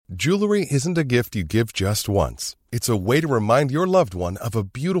Jewelry isn't a gift you give just once. It's a way to remind your loved one of a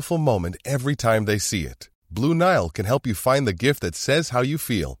beautiful moment every time they see it. Blue Nile can help you find the gift that says how you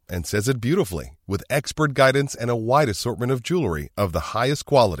feel and says it beautifully, with expert guidance and a wide assortment of jewelry of the highest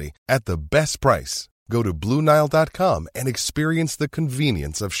quality at the best price. Go to BlueNile.com and experience the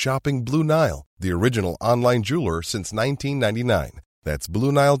convenience of shopping Blue Nile, the original online jeweler since 1999. That's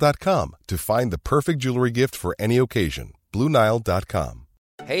BlueNile.com to find the perfect jewelry gift for any occasion. BlueNile.com.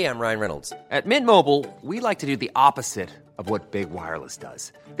 Hey, I'm Ryan Reynolds. At Mint Mobile, we like to do the opposite of what Big Wireless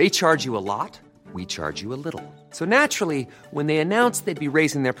does. They charge you a lot, we charge you a little. So naturally, when they announced they'd be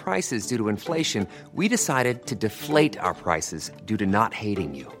raising their prices due to inflation, we decided to deflate our prices due to not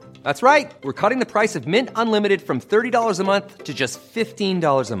hating you. That's right. We're cutting the price of Mint Unlimited from $30 a month to just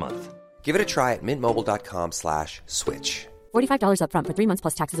 $15 a month. Give it a try at mintmobile.com/switch. $45 up front for 3 months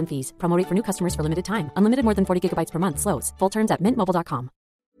plus taxes and fees. Promo rate for new customers for limited time. Unlimited more than 40 gigabytes per month. Slows full terms at mintmobile.com.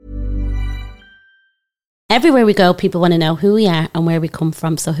 Everywhere we go, people want to know who we are and where we come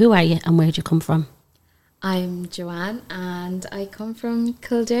from. So who are you and where did you come from? I'm Joanne and I come from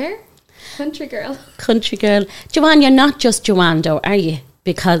Kildare. Country girl. Country girl. Joanne, you're not just Joanne though, are you?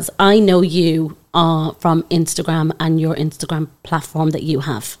 Because I know you from Instagram and your Instagram platform that you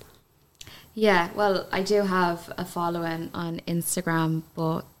have. Yeah, well, I do have a following on Instagram,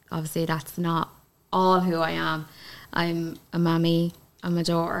 but obviously that's not all who I am. I'm a mammy, I'm a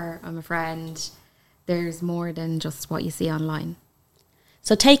daughter, I'm a friend. There's more than just what you see online.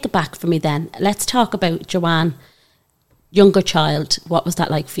 So take it back for me then. Let's talk about Joanne, younger child. What was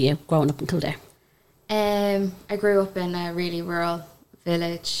that like for you growing up in Kildare? I grew up in a really rural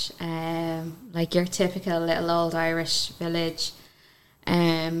village, like your typical little old Irish village.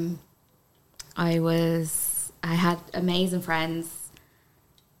 I had amazing friends,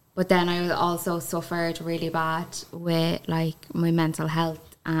 but then I also suffered really bad with like my mental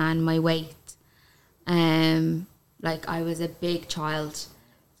health and my weight. Like I was a big child.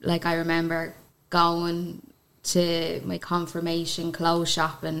 Like I remember going to my confirmation clothes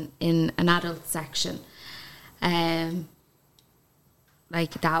shopping in an adult section. Like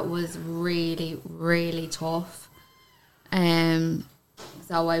that was really, really tough. So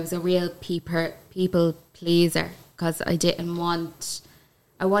I was a real people pleaser because I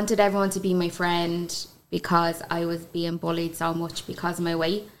wanted everyone to be my friend because I was being bullied so much because of my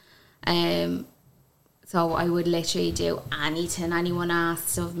weight. So I would literally do anything anyone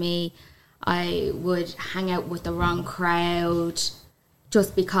asked of me. I would hang out with the wrong crowd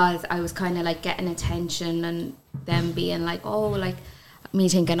just because I was kind of like getting attention and them being like, oh, like me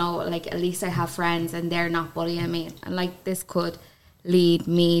thinking, oh, like at least I have friends and they're not bullying me. And like this could lead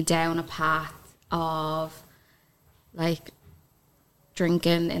me down a path of like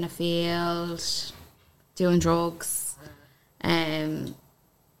drinking in a field, doing drugs,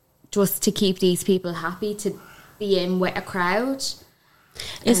 just to keep these people happy, to be in with a crowd.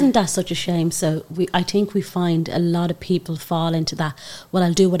 Isn't that such a shame? So I think we find a lot of people fall into that, well,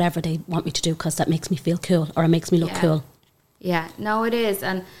 I'll do whatever they want me to do because that makes me feel cool or it makes me look cool. Yeah, no, it is.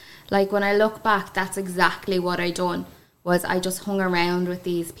 And like when I look back, that's exactly what I done, was I just hung around with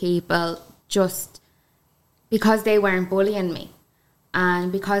these people just because they weren't bullying me.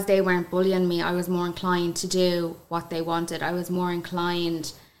 And because they weren't bullying me, I was more inclined to do what they wanted. I was more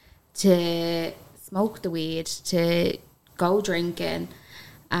inclined to smoke the weed, to go drinking.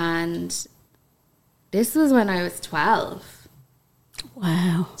 And this was when I was 12.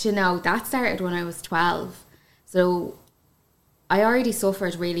 Wow. Do you know, that started when I was 12. So I already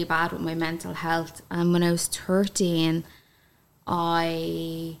suffered really bad with my mental health. And when I was 13,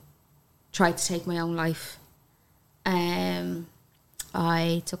 I tried to take my own life.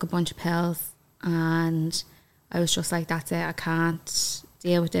 I took a bunch of pills and I was just like, that's it, I can't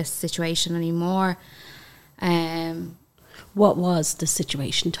deal with this situation anymore. What was the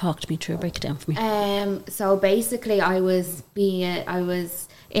situation? Talk to me through, break it down for me. So basically I was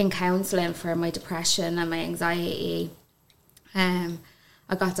in counselling for my depression and my anxiety. I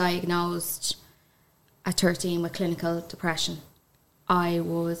got diagnosed at 13 with clinical depression. I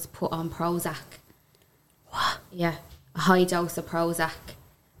was put on Prozac. What? Yeah, a high dose of Prozac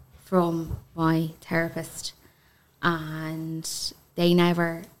from my therapist. And they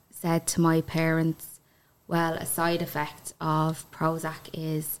never said to my parents, well, a side effect of Prozac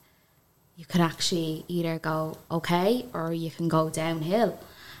is you can actually either go okay or you can go downhill.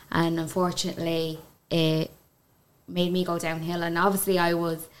 And unfortunately, it made me go downhill. And obviously I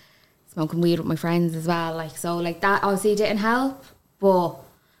was smoking weed with my friends as well. Like, so like that obviously didn't help. But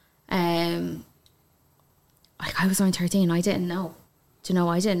like I was only 13, I didn't know. Do you know,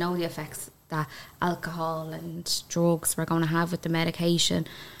 I didn't know the effects that alcohol and drugs were going to have with the medication.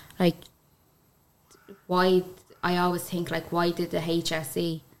 like, why, I always think, like, why did the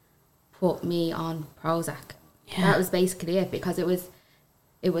HSE put me on Prozac? Yeah. That was basically it, because it was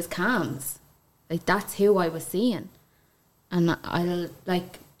CAMHS. Like, that's who I was seeing. And I,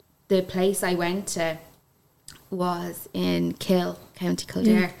 like, the place I went to was in Kill, County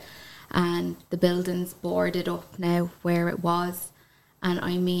Kildare, and the building's boarded up now where it was. And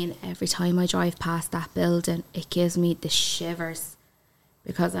I mean, every time I drive past that building, it gives me the shivers,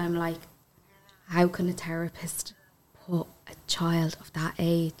 because I'm like, how can a therapist put a child of that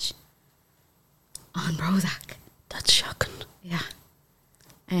age on Prozac? That's shocking. Yeah.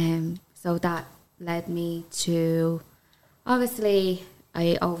 So that led me to, obviously,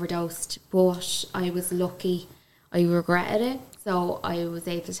 I overdosed, but I was lucky. I regretted it, so I was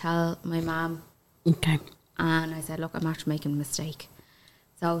able to tell my mum. Okay. And I said, look, I'm actually making a mistake.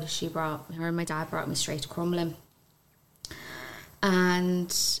 So her and my dad brought me straight to Crumlin.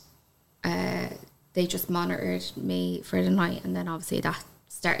 And they just monitored me for the night. And then obviously that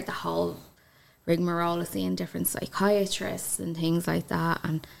started the whole rigmarole of seeing different psychiatrists and things like that.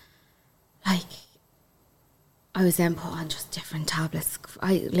 And like, I was then put on just different tablets.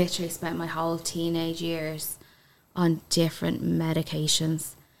 I literally spent my whole teenage years on different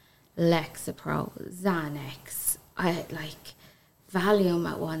medications. Lexapro, Xanax, Valium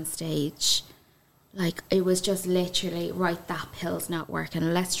at one stage. Like, it was just literally, right, that pill's not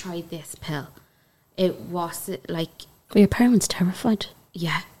working, let's try this pill. It wasn't like... Were your parents terrified?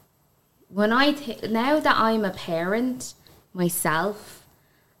 Yeah. When now that I'm a parent myself,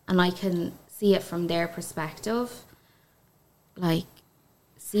 and I can see it from their perspective, like,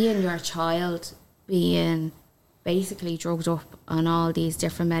 seeing your child being basically drugged up on all these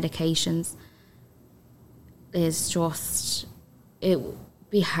different medications is just, it would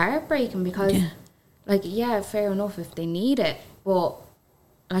be heartbreaking, because like, yeah, fair enough if they need it, but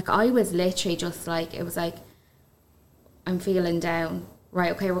like, I was literally just like, it was like, I'm feeling down,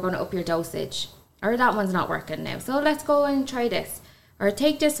 right, okay, we're going to up your dosage, or that one's not working now, so let's go and try this, or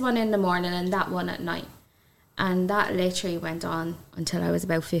take this one in the morning and that one at night. And that literally went on until I was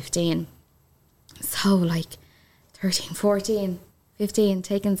about 15. So like 13, 14, 15,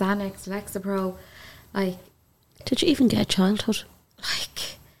 taking Xanax, Lexapro, like... Did you even get a childhood?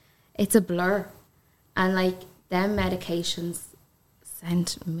 Like, it's a blur. And like, them medications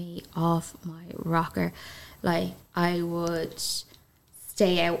sent me off my rocker. Like, I would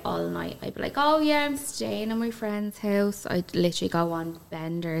stay out all night. I'd be like, oh yeah, I'm staying at my friend's house. I'd literally go on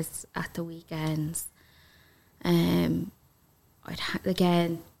benders at the weekends. I'd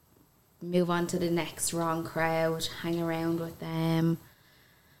again move on to the next wrong crowd, hang around with them,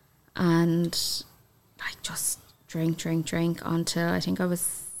 and like, just drink until I think I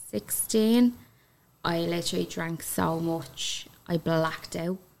was 16. I literally drank so much I blacked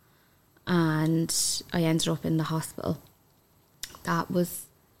out, and I ended up in the hospital. That was,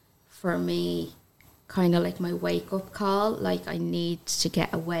 for me, kind of like my wake-up call. Like, I need to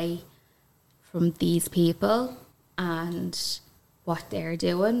get away from these people and what they're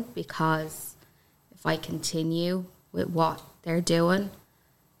doing, because if I continue with what they're doing,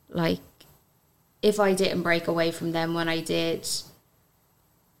 like, if I didn't break away from them when I did,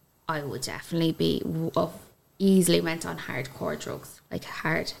 I would definitely be easily went on hardcore drugs, like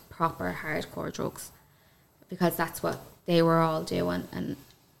proper hardcore drugs, because that's what they were all doing, and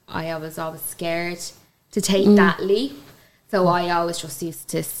I was always scared to take that leap, so I always just used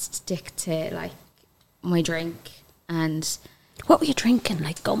to stick to like my drink. And what were you drinking?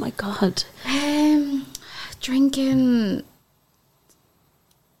 Like, oh my God. Drinking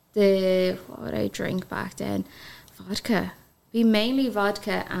what would I drink back then? Vodka. Be mainly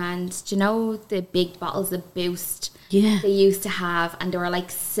vodka, and do you know the big bottles of Boost? Yeah. They used to have, and they were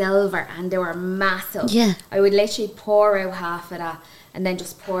like silver and they were massive. Yeah. I would literally pour out half of that and then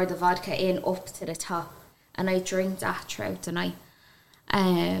just pour the vodka in up to the top, and I drink that throughout the night.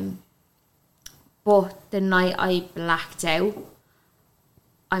 But the night I blacked out,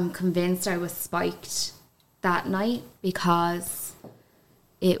 I'm convinced I was spiked that night, because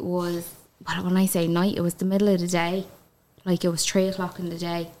it was, well, when I say night, it was the middle of the day. Like, it was 3 o'clock in the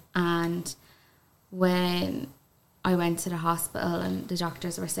day. And when I went to the hospital and the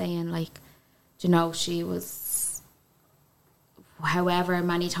doctors were saying, like, you know, she was however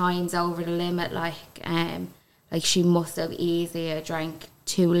many times over the limit, like she must have easily drank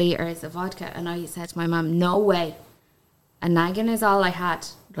 2 litres of vodka. And I said to my mum, no way. A nagging is all I had.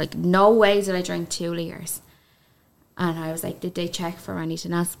 Like, no way did I drink 2 litres. And I was like, did they check for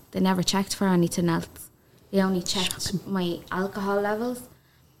anything else? They never checked for anything else. They only checked my alcohol levels.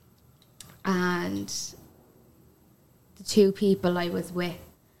 And the 2 people I was with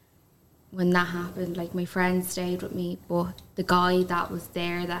when that happened, like, my friend stayed with me, but the guy that was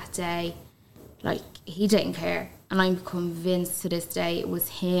there that day, like, he didn't care. And I'm convinced to this day it was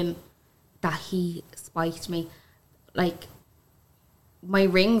him that he spiked me. Like, my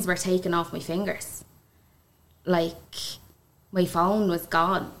rings were taken off my fingers. Like, my phone was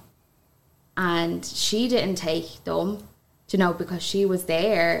gone. And she didn't take them, you know, because she was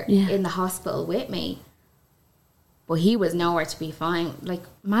there in the hospital with me. But he was nowhere to be found. Like,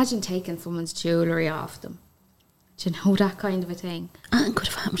 imagine taking someone's jewellery off them. Do you know, that kind of a thing? And could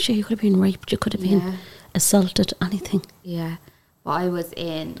have happened to you. You could have been raped. You could have been assaulted. Anything. Yeah. But I was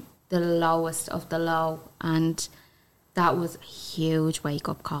in the lowest of the low. And that was a huge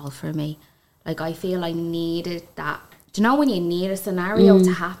wake-up call for me. Like, I feel I needed that. Do you know when you need a scenario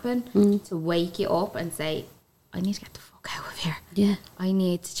to happen to wake you up and say, I need to get the fuck out of here. Yeah. I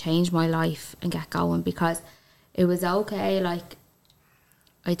need to change my life and get going, because it was okay. Like,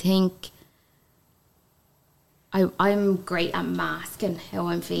 I think I'm great at masking how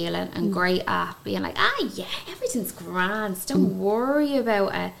I'm feeling and great at being like, yeah, everything's grand. Don't worry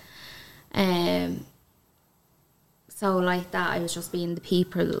about it. So like that, I was just being the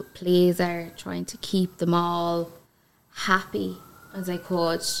people pleaser, trying to keep them all happy as I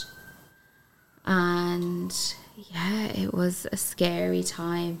could. And yeah, it was a scary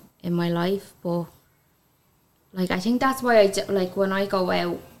time in my life, but like, I think that's why like, when I go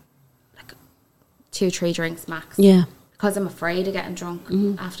out, like 2-3 drinks max. Yeah. Because I'm afraid of getting drunk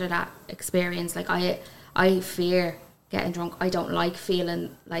after that experience. Like, I fear getting drunk. I don't like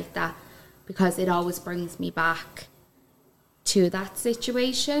feeling like that, because it always brings me back to that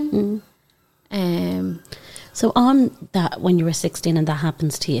situation. So on that, when you were 16 and that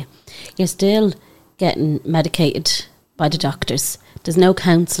happens to you, you're still getting medicated by the doctors. There's no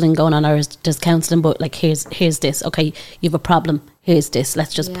counselling going on, or there's counselling, but like, here's this. Okay, you have a problem. Here's this.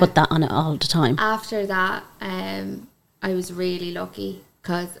 Let's just put that on it all the time. After that, I was really lucky,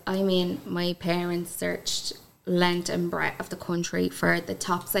 because, I mean, my parents searched length and breadth of the country for the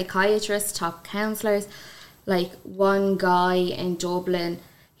top psychiatrists, top counsellors. Like, one guy in Dublin,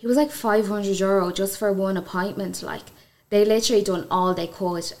 he was like €500 just for one appointment. Like, they literally done all they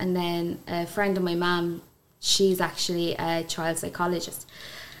could. And then a friend of my mum, she's actually a child psychologist.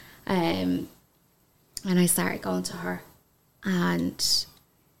 And I started going to her. And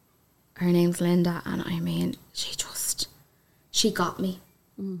her name's Linda. And I mean, she got me.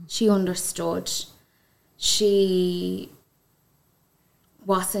 She understood. She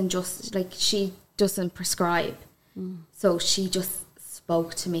wasn't just, like, she doesn't prescribe. So she just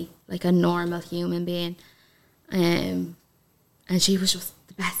spoke to me like a normal human being. And she was just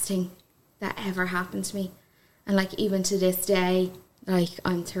the best thing that ever happened to me. And like, even to this day, like,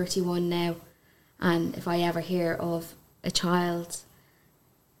 I'm 31 now, and if I ever hear of a child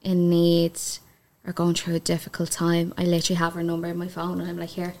in need or going through a difficult time, I literally have her number in my phone, and I'm like,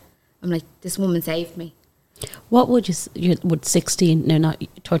 here. I'm like, this woman saved me. What would you would 16, no, not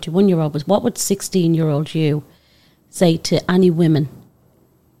 31-year-old, but what would 16-year-old you say to any women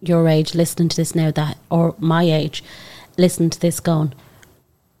your age listening to this now, that, or my age, listening to this going,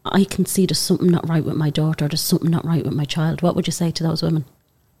 I can see there's something not right with my daughter, there's something not right with my child? What would you say to those women?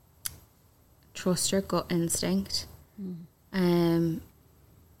 Trust your gut instinct. And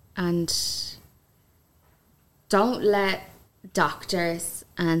don't let doctors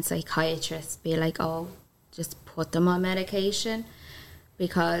and psychiatrists be like, oh, just put them on medication,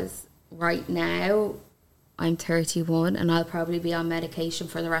 because right now I'm 31 and I'll probably be on medication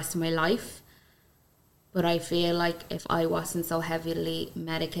for the rest of my life. But I feel like if I wasn't so heavily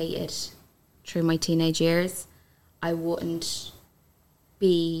medicated through my teenage years, I wouldn't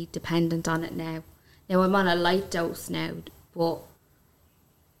be dependent on it now. Now, I'm on a light dose now, but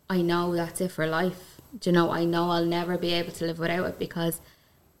I know that's it for life. Do you know, I know I'll never be able to live without it, because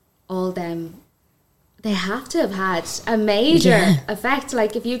all them, they have to have had a major effect.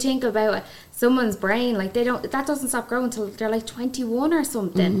 Like, if you think about it, someone's brain, like, that doesn't stop growing until they're like 21 or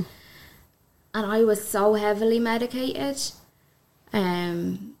something. And I was so heavily medicated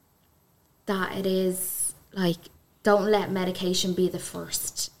that it is like, don't let medication be the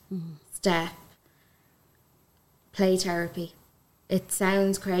first step. Play therapy. It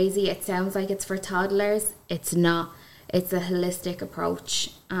sounds crazy. It sounds like it's for toddlers. It's not. It's a holistic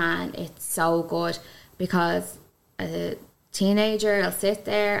approach, and it's so good, because a teenager will sit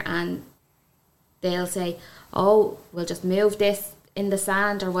there and they'll say, oh, we'll just move this in the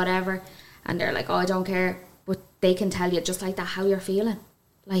sand or whatever. And they're like, oh, I don't care. But they can tell you just like that how you're feeling.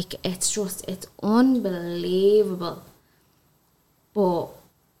 Like, it's unbelievable. But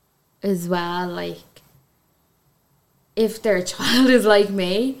as well, like, if their child is like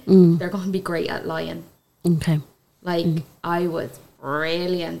me, they're going to be great at lying. Okay. Like, I was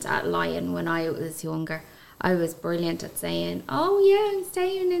brilliant at lying when I was younger. I was brilliant at saying, oh yeah, I'm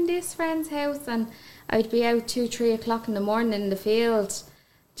staying in this friend's house, and I'd be out 2-3 o'clock in the morning in the field,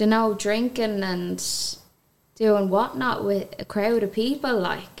 you know, drinking and doing whatnot with a crowd of people.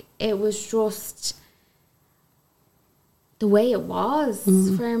 Like, it was just the way it was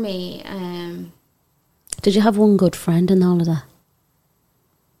for me. Did you have one good friend in all of that?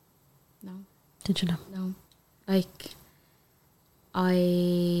 No. Did you not? No. Like,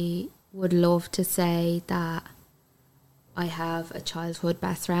 I would love to say that I have a childhood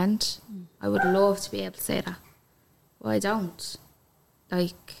best friend. I would love to be able to say that. But I don't.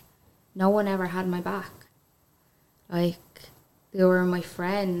 Like, no one ever had my back. Like, they were my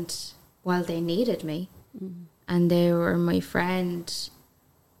friend while they needed me. And they were my friend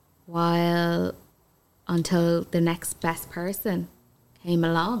until the next best person came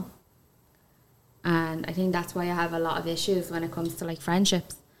along. And I think that's why I have a lot of issues when it comes to like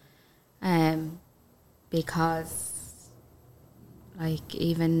friendships. Because like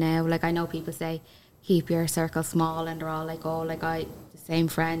even now, like I know people say keep your circle small, and they're all like, oh, like I the same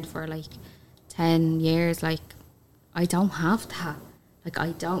friend for like 10 years. Like, I don't have that. Like,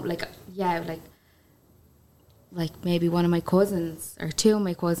 I don't, like, yeah, like maybe one of my cousins or two of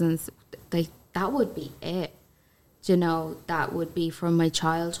my cousins, like that would be it. Do you know, that would be from my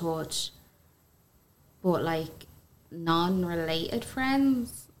childhood. But like non-related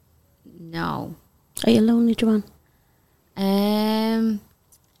friends, no. Are you lonely, Joanne?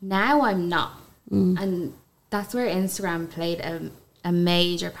 Now I'm not. And that's where Instagram played a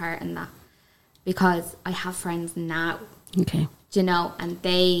major part in that, because I have friends now. Okay. Do you know, and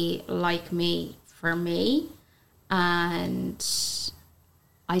they like me for me, and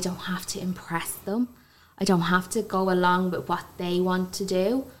I don't have to impress them. I don't have to go along with what they want to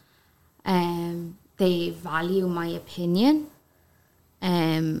do. They value my opinion.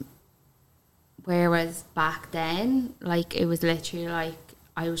 Whereas back then, like, it was literally like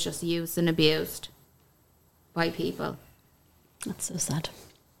I was just used and abused by people. That's so sad.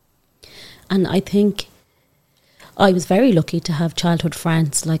 And I think I was very lucky to have childhood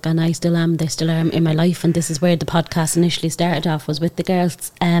friends, like, and I still am, they still are in my life, and this is where the podcast initially started off, was with the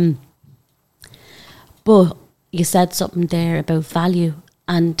girls. But you said something there about value,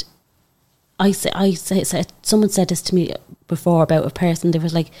 and I said someone said this to me before about a person. They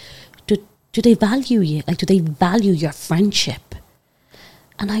was like, do they value you? Like, do they value your friendship?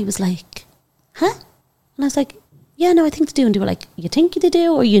 And I was like, huh? And I was like, yeah, no, I think they do. And they were like, you think they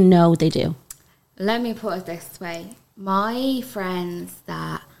do, or you know they do? Let me put it this way. My friends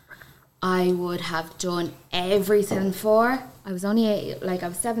that I would have done everything for, I was only, I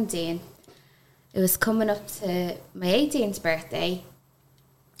was 17. It was coming up to my 18th birthday.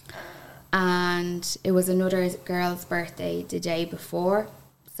 And it was another girl's birthday the day before.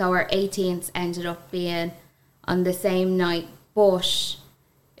 So our 18th ended up being on the same night. But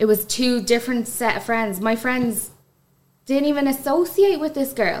it was two different set of friends. My friends didn't even associate with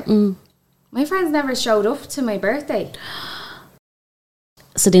this girl. My friends never showed up to my birthday.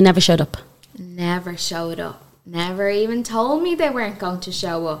 So they never showed up? Never showed up. Never even told me they weren't going to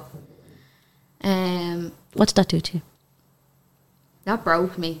show up. What did that do to you? That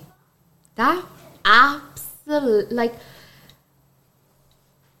broke me. That absolutely, like,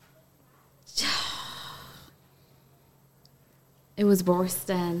 it was worse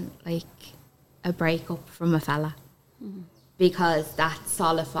than like a breakup from a fella. Because that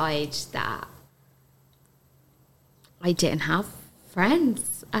solidified that I didn't have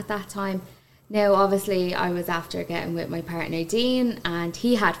friends at that time. Now, obviously, I was after getting with my partner, Dean, and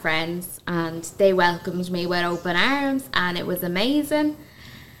he had friends, and they welcomed me with open arms, and it was amazing.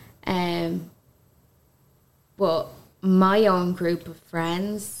 But my own group of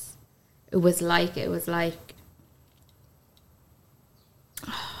friends, it was like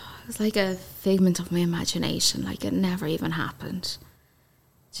a figment of my imagination. Like, it never even happened.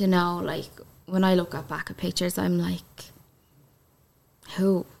 Do you know, like, when I look back at pictures, I'm like,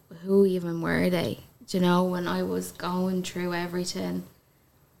 who even were they? Do you know, when I was going through everything,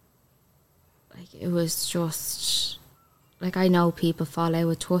 like, it was just, like, I know people fall out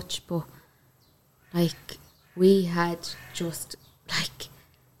of touch, but, like, we had just, like,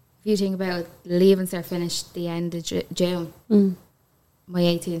 if you think about it, Leaving Cert finished the end of June. My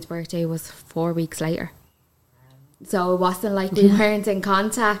 18th birthday was 4 weeks later. So it wasn't like we weren't in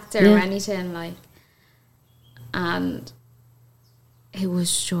contact or anything, like. And it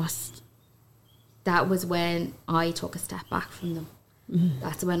was just, that was when I took a step back from them.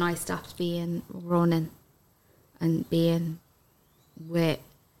 That's when I stopped being running. and being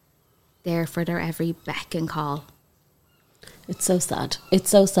there for their every beck and call. It's so sad. It's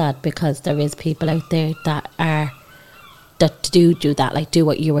so sad because there is people out there that do that, like do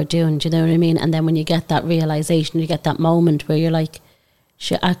what you were doing. Do you know what I mean? And then when you get that realization, you get that moment where you're like,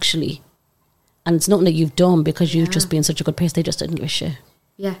 shit, actually, and it's nothing that you've done because you've just been such a good person. They just didn't give a shit.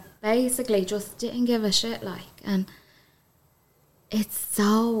 Yeah, basically just didn't give a shit, like. And it's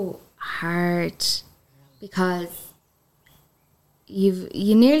so hard because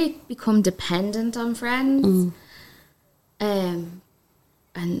you nearly become dependent on friends. And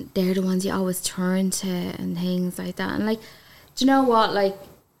they're the ones you always turn to and things like that. And like, do you know what? Like,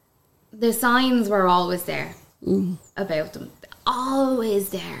 the signs were always there about them. Always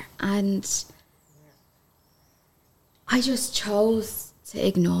there. And I just chose to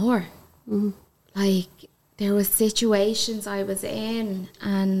ignore. Like, there was situations I was in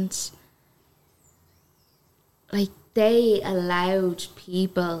and like they allowed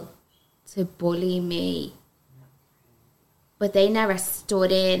people to bully me. But they never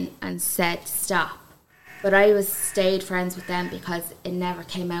stood in and said stop. But I stayed friends with them because it never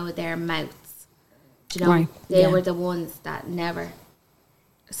came out of their mouths. Do you know? Right. They were the ones that never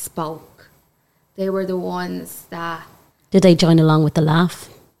spoke. They were the ones that... Did they join along with the laugh?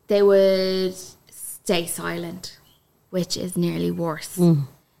 They would stay silent, which is nearly worse. Do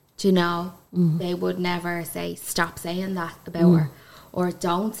you know? They would never say, stop saying that about her. Or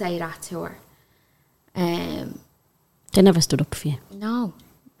don't say that to her. They never stood up for you. No.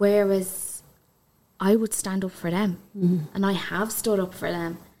 Whereas I would stand up for them. And I have stood up for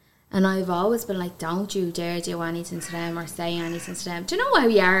them. And I've always been like, don't you dare do anything to them or say anything to them. Do you know how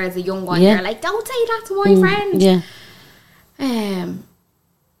you are as a young one? Yeah. You're like, don't say that to my friend. Yeah.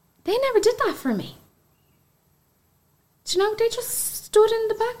 They never did that for me. Do you know, they just stood in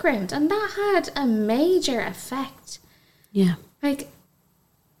the background. And that had a major effect. Yeah. Like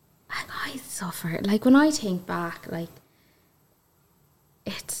I suffered. Like, when I think back, like,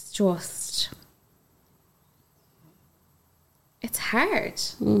 it's just... It's hard.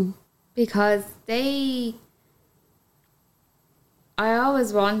 Because I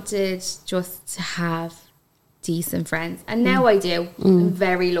always wanted just to have decent friends. And now I do. I'm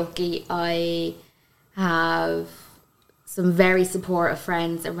very lucky. I have some very supportive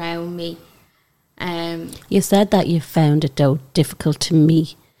friends around me. You said that you found it, though, difficult to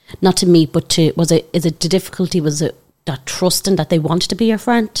meet. Not to meet, but is it the difficulty, was it that trusting that they wanted to be your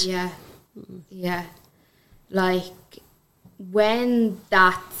friend? Yeah. Yeah. Like, when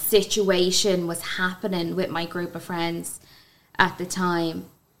that situation was happening with my group of friends at the time,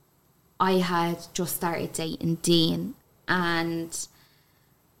 I had just started dating Dean, and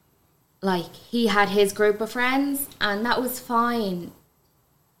like, he had his group of friends and that was fine,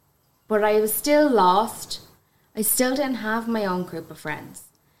 but I was still lost. I still didn't have my own group of friends,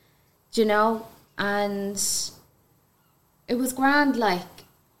 do you know? And it was grand, like,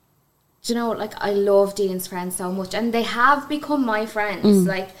 do you know, like, I love Dean's friends so much, and they have become my friends.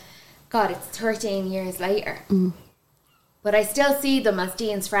 Like, God, it's 13 years later. But I still see them as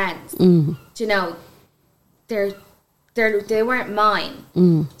Dean's friends. Do you know, they weren't mine.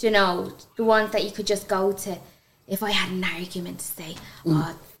 Do you know, the ones that you could just go to if I had an argument to say,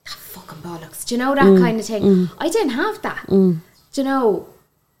 oh, that fucking bollocks. Do you know, that kind of thing? I didn't have that. Do you know,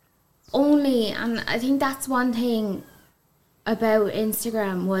 and I think that's one thing about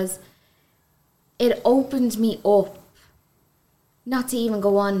Instagram was it opened me up, not to even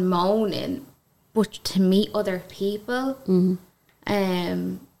go on moaning, but to meet other people.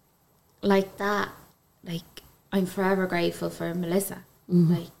 Like that. Like, I'm forever grateful for Melissa,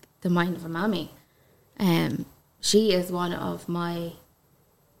 like the mind of a mammy. She is one of my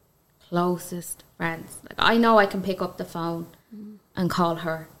closest friends. Like, I know I can pick up the phone and call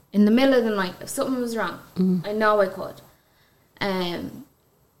her in the middle of the night if something was wrong. I know I could. And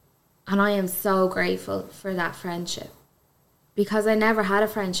I am so grateful for that friendship, because I never had a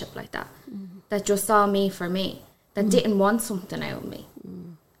friendship like that, that just saw me for me, that didn't want something out of me.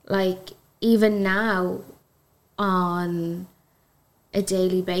 Like, even now, on a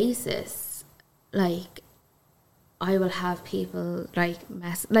daily basis, like, I will have people like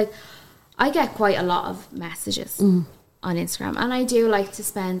I get quite a lot of messages on Instagram, and I do like to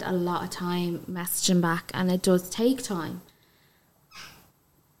spend a lot of time messaging back, and it does take time.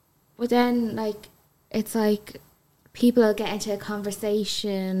 But then, like, it's like people will get into a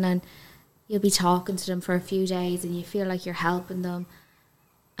conversation and you'll be talking to them for a few days and you feel like you're helping them.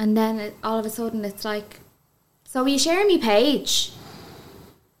 And then all of a sudden it's like, so will you share me page?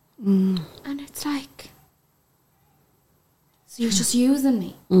 And it's like, so you're just using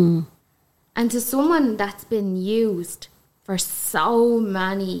me. And to someone that's been used for so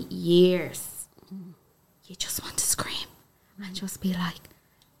many years, you just want to scream and just be like,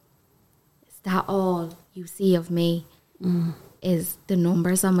 is that all you see of me? Is the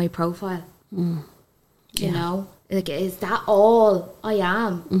numbers on my profile? You know? Like, is that all I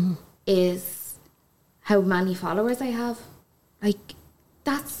am? Is how many followers I have? Like,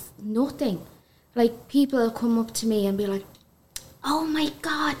 that's nothing. Like, people come up to me and be like, oh my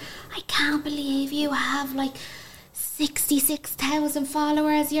God, I can't believe you have like 66,000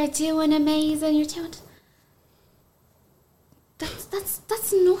 followers. You're doing amazing. You're doing...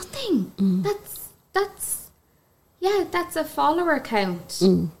 That's nothing. That's a follower count.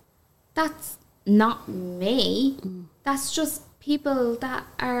 That's not me. That's just people that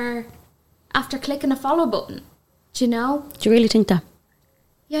are after clicking a follow button. Do you know? Do you really think that?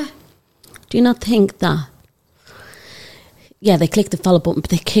 Yeah. Do you not think that? Yeah, they click the follow button,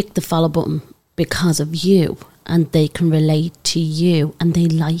 but they click the follow button because of you, and they can relate to you, and they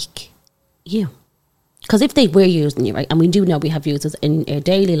like you. Because if they were using you, right, and we do know we have users in our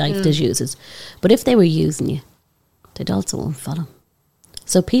daily life, there's users, but if they were using you, they'd also unfollow.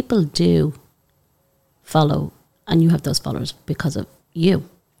 So people do follow, and you have those followers because of you.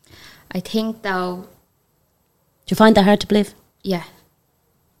 I think, though... Do you find that hard to believe? Yeah,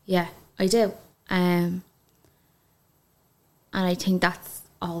 I do. And I think that's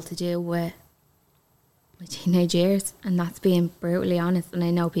all to do with my teenage years, and that's being brutally honest. And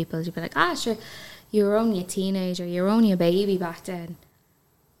I know people would be like, sure, you were only a teenager, you were only a baby back then.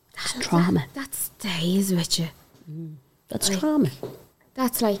 That's trauma. That stays with you. That's like, trauma.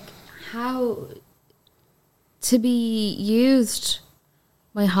 That's like how to be used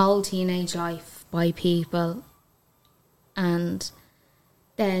my whole teenage life by people, and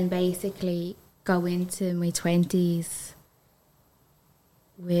then basically go into my 20s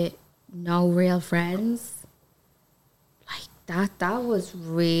with no real friends. Like that was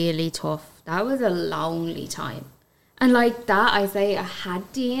really tough. That was a lonely time. And like that, I say I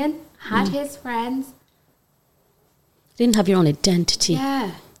had Dean, had his friends. You didn't have your own identity.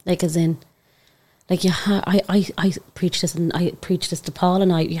 Yeah. Like, as in, like, you I preach this, and I preach this to Paul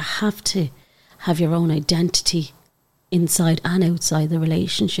and I, you have to have your own identity inside and outside the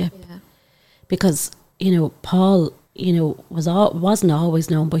relationship. Yeah. Because, you know, Paul, you know, wasn't always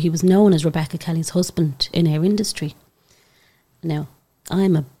known, but he was known as Rebecca Kelly's husband in our industry. Now,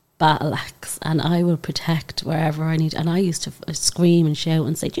 I'm a battle axe, and I will protect wherever I need. And I used to scream and shout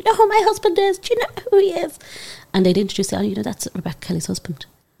and say, do you know who my husband is? Do you know who he is? And they'd introduce you know, that's Rebecca Kelly's husband.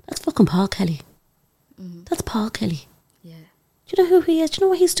 That's fucking Paul Kelly. That's Paul Kelly. Yeah. Do you know who he is? Do you know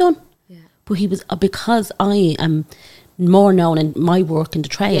what he's done? Yeah. But he was, because I am more known in my work in the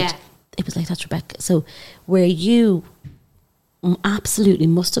trade, it was like, that's Rebecca. So where you absolutely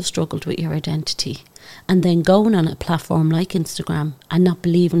must have struggled with your identity, and then going on a platform like Instagram and not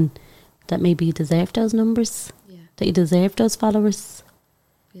believing that maybe you deserve those numbers, that you deserve those followers.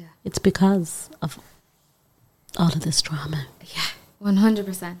 Yeah. It's because of all of this drama. Yeah,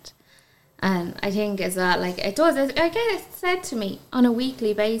 100%. And I think as well, like, I get it said to me on a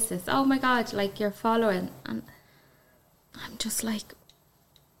weekly basis, oh my God, like, you're following. And I'm just like,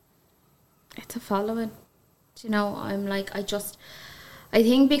 it's a following. Do you know, I'm like, I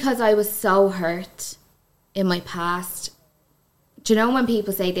think because I was so hurt in my past, do you know when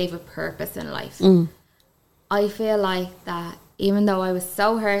people say they have a purpose in life? I feel like that even though I was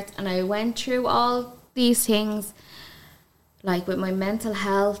so hurt and I went through all these things, like with my mental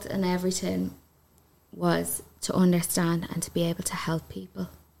health and everything, was to understand and to be able to help people.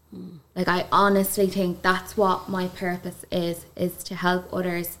 Like, I honestly think that's what my purpose is to help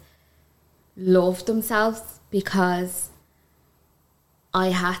others love themselves, because I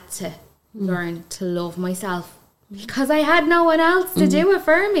had to learn to love myself because I had no one else to do it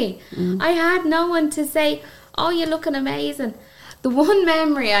for me. I had no one to say, oh, you're looking amazing. The one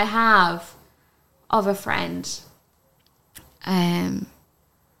memory I have of a friend,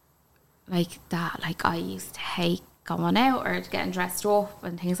 like that, like, I used to hate going out or getting dressed up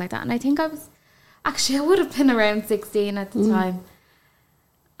and things like that. And I think I would have been around 16 at the time.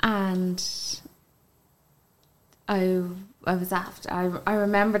 And I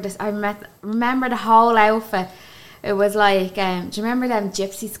remember this. I remember the whole outfit. It was like, do you remember them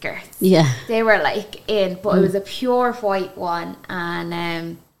gypsy skirts? Yeah. They were like in, but it was a pure white one. And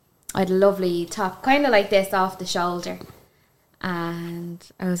I had a lovely top, kind of like this off the shoulder. And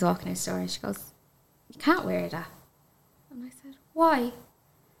I was walking in the store and she goes, you can't wear that. And I said, why?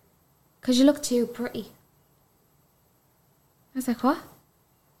 Because you look too pretty. I was like, what?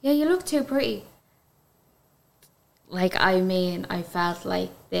 Yeah, you look too pretty. Like, I mean, I felt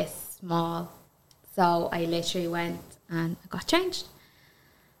like this small. So I literally went and I got changed.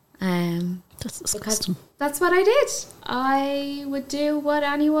 That's Because disgusting. that's what I did. I would do what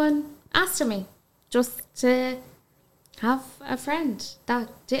anyone asked of me, just to have a friend that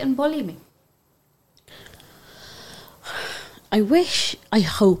didn't bully me. I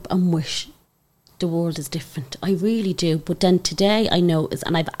hope and wish the world is different. I really do. But then today I noticed,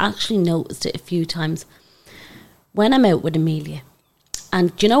 and I've actually noticed it a few times, when I'm out with Amelia,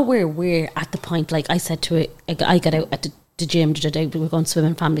 and do you know where we're at the point, like I said to it, I got out at the gym the other day, we were going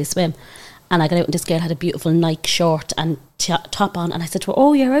swimming, family swim, and I got out and this girl had a beautiful Nike short and top on, and I said to her,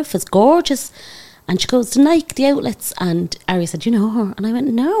 oh, your outfit's gorgeous. And she goes, the Nike, the outlets. And Ari said, you know her? And I went,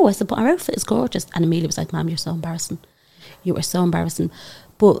 no. I said, but our outfit is gorgeous. And Amelia was like, Ma'am, you're so embarrassing. You were so embarrassing.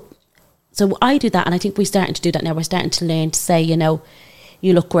 But so I do that, and I think we're starting to do that now. We're starting to learn to say, you know,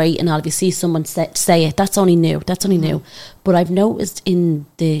 you look great, and all. If you see someone say it, that's only new. That's only new. But I've noticed in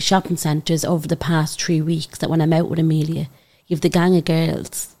the shopping centres over the past 3 weeks that when I'm out with Amelia, you have the gang of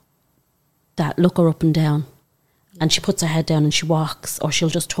girls that look her up and down, and she puts her head down and she walks, or she'll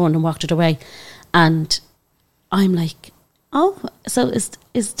just turn and walk the other way. And I'm like, oh, so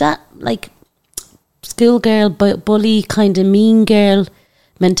is that like schoolgirl, bully, kind of mean girl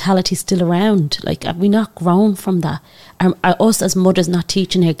mentality still around? Like, have we not grown from that? Are us as mothers not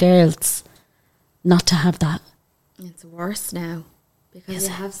teaching our girls not to have that? It's worse now because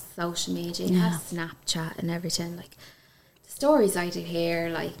you have social media, you have Snapchat and everything. Like the stories I do hear,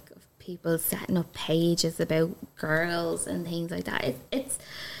 like of people setting up pages about girls and things like that.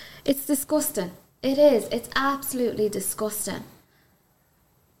 It's disgusting. It is. It's absolutely disgusting.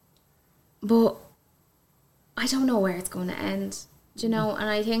 But I don't know where it's going to end. Do you know? And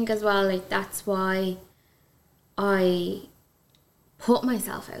I think as well, like, that's why I put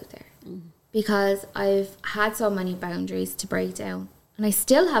myself out there. Because I've had so many boundaries to break down. And I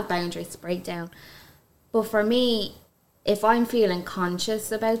still have boundaries to break down. But for me, if I'm feeling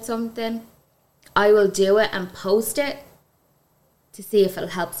conscious about something, I will do it and post it to see if it'll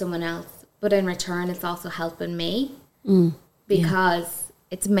help someone else. But in return, it's also helping me because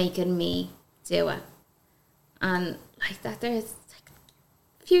it's making me do it. And like that, there's like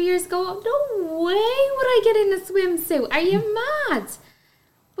a few years ago, no way would I get in a swimsuit. Are you mad?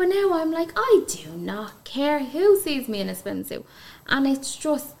 But now I'm like, I do not care who sees me in a swimsuit. And it's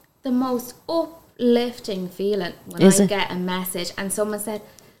just the most uplifting feeling when I get a message and someone said,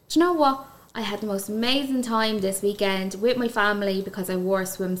 do you know what? I had the most amazing time this weekend with my family because I wore a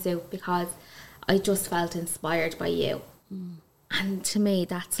swimsuit because I just felt inspired by you. And to me,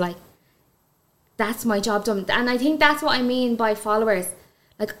 that's like, that's my job done. And I think that's what I mean by followers.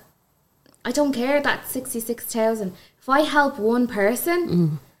 Like, I don't care that 66,000. If I help one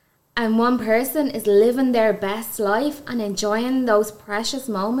person and one person is living their best life and enjoying those precious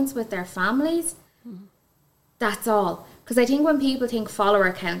moments with their families, that's all. Because I think when people think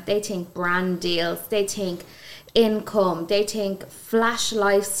follower count, they think brand deals, they think income, they think flash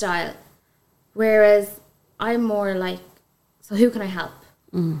lifestyle. Whereas I'm more like, so who can I help?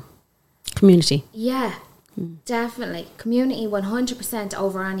 Community. Yeah, definitely. Community 100%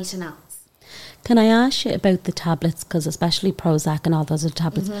 over anything else. Can I ask you about the tablets? Because especially Prozac and all those other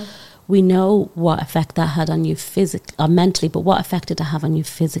tablets, we know what effect that had on you physically or mentally, but what effect did it have on you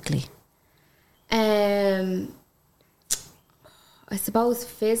physically? I suppose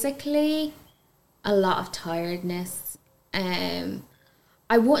physically, a lot of tiredness.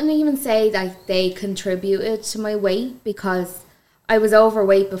 I wouldn't even say that they contributed to my weight because I was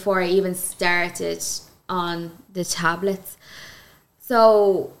overweight before I even started on the tablets.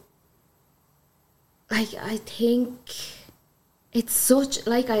 So, like, I think it's such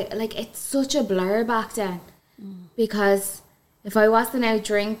it's such a blur back then because if I wasn't out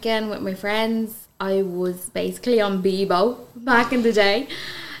drinking with my friends, I was basically on Bebo back in the day.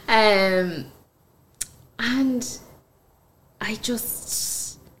 And I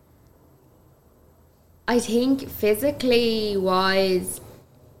think physically wise,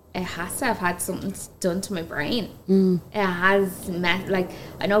 it has to have had something done to my brain. It has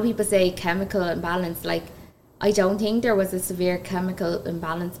I know people say chemical imbalance, like I don't think there was a severe chemical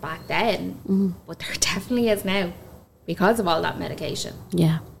imbalance back then, but there definitely is now because of all that medication.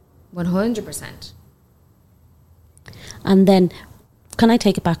 Yeah. 100%. And then, can I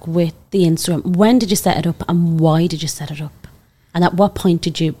take it back with the Instagram? When did you set it up and why did you set it up? And at what point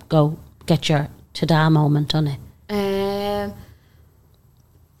did you go get your ta-da moment on it?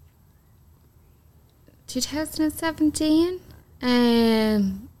 2017.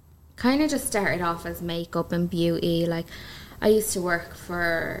 Kind of just started off as makeup and beauty. Like, I used to work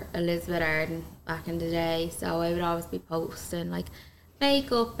for Elizabeth Arden back in the day, so I would always be posting like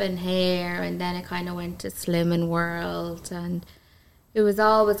makeup and hair, and then it kind of went to Slimming World, and it was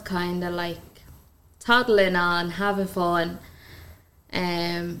always kind of like toddling on, having fun.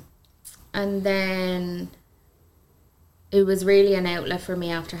 And then it was really an outlet for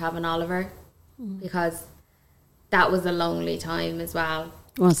me after having Oliver, because that was a lonely time as well.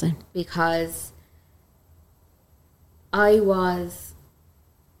 Was it? Because I was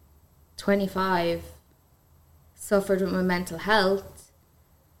 25, suffered with my mental health,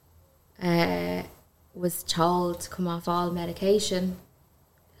 was told to come off all medication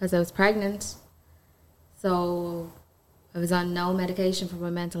because I was pregnant. So I was on no medication for my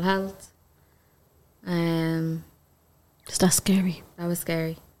mental health. Is that scary? That was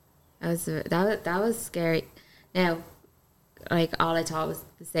scary. That was scary. Now, like, all I thought was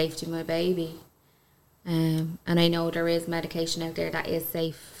the safety of my baby. And I know there is medication out there that is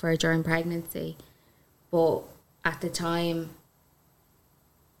safe for during pregnancy. But at the time,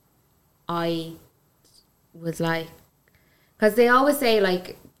 I was like... Because they always say,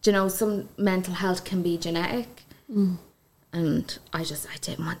 like, you know, some mental health can be genetic. And I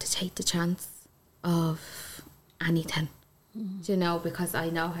didn't want to take the chance of anything. Do you know, because I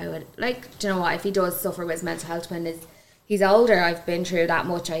know how it... Like, do you know what? If he does suffer with his mental health when he's older, I've been through that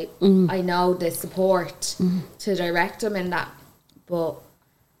much. I know the support to direct him in that. But,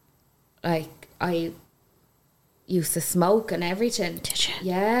 like, I used to smoke and everything. Did you?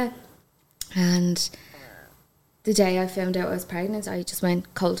 Yeah. And the day I found out I was pregnant, I just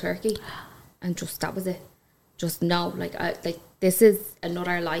went cold turkey. And just, that was it. Just no, like this is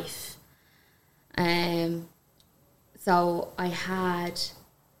another life. So I had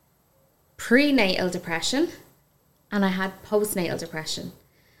prenatal depression and I had postnatal depression,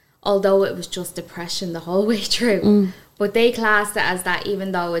 although it was just depression the whole way through. But they classed it as that,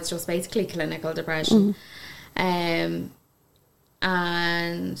 even though it's just basically clinical depression. And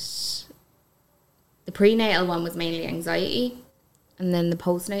the prenatal one was mainly anxiety, and then the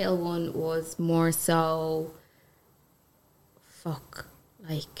postnatal one was more so,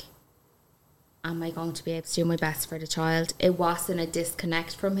 like, am I going to be able to do my best for the child? It wasn't a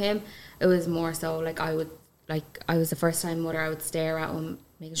disconnect from him. It was more so like I was the first time mother, I would stare at him,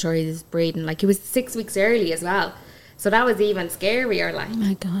 making sure he was breathing. Like, he was 6 weeks early as well. So that was even scarier, like. Oh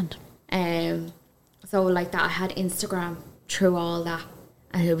my God. So like that, I had Instagram through all that,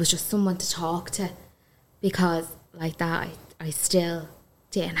 and it was just someone to talk to, because like that, I still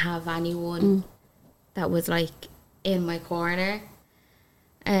didn't have anyone that was like in my corner.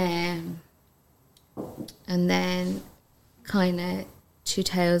 And then kind of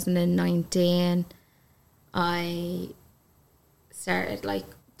 2019, I started like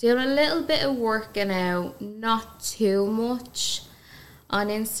doing a little bit of working out, not too much, on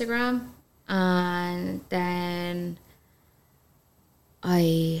Instagram. And then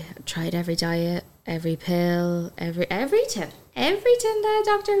I tried every diet, every pill, everything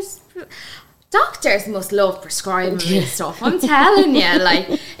that doctors must love prescribing me stuff. I'm telling you, like,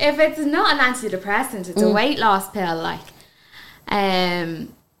 if it's not an antidepressant, it's a weight loss pill, like.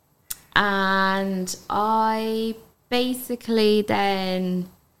 And I basically then,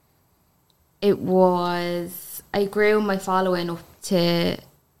 I grew my following up to,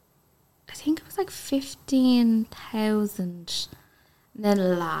 I think it was like 15,000. And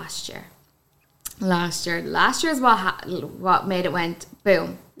then last year is what made it went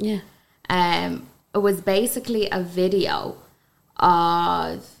boom. Yeah. It was basically a video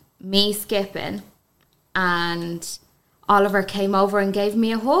of me skipping, and Oliver came over and gave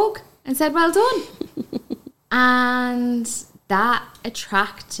me a hug and said, "Well done." And that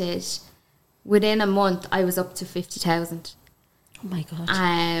attracted, within a month, I was up to 50,000. Oh my God.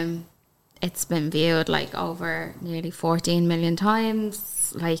 It's been viewed like over nearly 14 million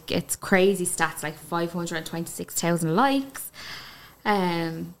times. Like, it's crazy stats, like 526,000 likes.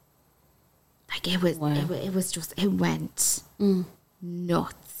 Like, it was, wow. it was just, it went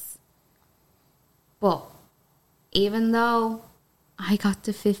nuts. But even though I got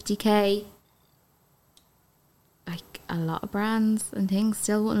to 50k, like, a lot of brands and things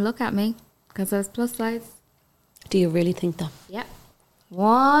still wouldn't look at me because I was plus size. Do you really think that? Yep.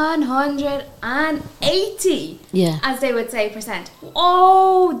 180, as they would say, percent.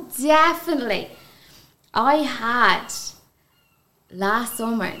 Oh, definitely. I had last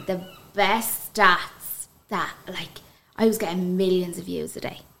summer the best stats that, like, I was getting millions of views a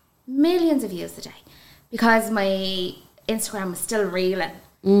day, because my Instagram was still reeling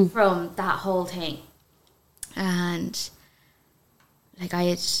from that whole thing. And like, I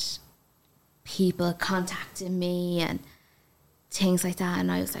had people contacting me and things like that,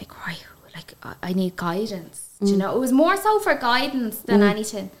 and I was like, right, like, I need guidance. Do you know? It was more so for guidance than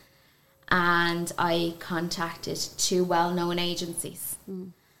anything. And I contacted 2 well-known agencies.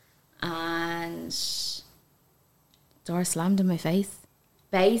 And door slammed in my face.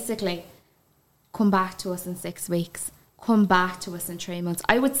 Basically, come back to us in 6 weeks. Come back to us in 3 months.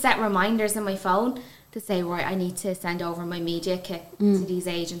 I would set reminders on my phone to say, right, I need to send over my media kit to these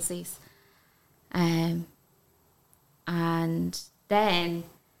agencies. And then,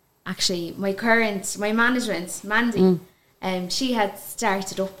 actually, my management, Mandy, she had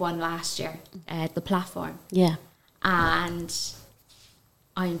started up one last year, the platform. Yeah. And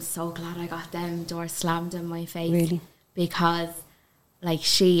I'm so glad I got them doors slammed in my face. Really? Because, like,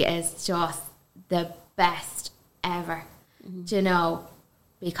 she is just the best ever. Do you know?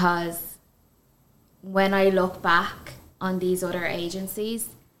 Because when I look back on these other agencies,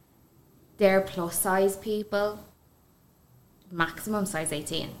 they're plus size people, maximum size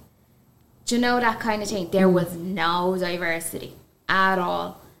 18. Do you know that kind of thing? There was no diversity at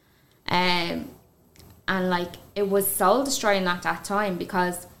all. And like, it was soul destroying at that time,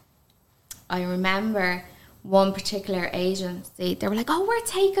 because I remember one particular agency, they were like, oh, we're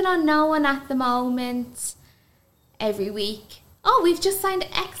taking on no one at the moment every week. Oh, we've just signed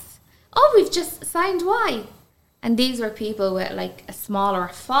X. Oh, we've just signed Y. And these were people with like a smaller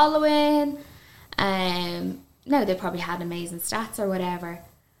following. No, they probably had amazing stats or whatever.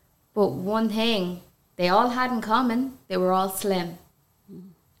 But one thing they all had in common, they were all slim.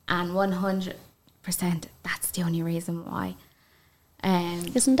 And 100%, that's the only reason why.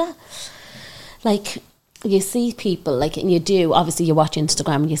 Isn't that, like, you see people, like, and you do, obviously you watch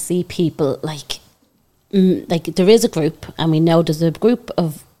Instagram and you see people, like there is a group, and we know there's a group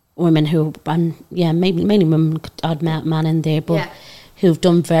of women who, and yeah, maybe mainly women, odd man in there, but who've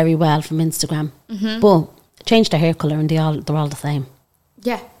done very well from Instagram. But change their hair colour and they're all the same.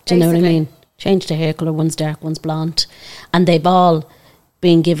 Yeah, do you know what I mean? Change their hair colour, one's dark, one's blonde, and they've all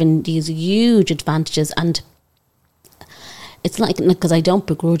been given these huge advantages. And it's like, because I don't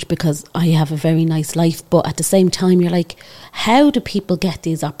begrudge, because I have a very nice life, but at the same time you're like, how do people get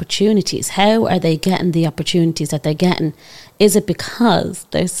these opportunities? How are they getting the opportunities that they're getting? Is it because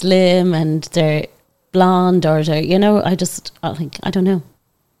they're slim and they're blonde, or they're, you know, I don't know.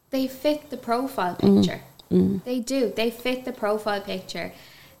 They fit the profile picture. They do. They fit the profile picture.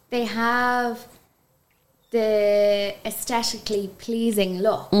 They have the aesthetically pleasing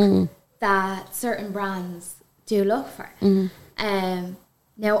look that certain brands do look for.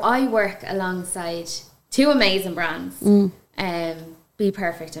 Now, I work alongside 2 amazing brands, Be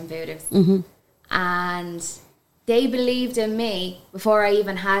Perfect and Voodoo. And they believed in me before I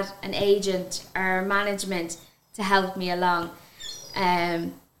even had an agent or management to help me along.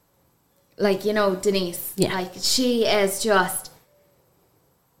 Like, you know, Denise, like, she is just,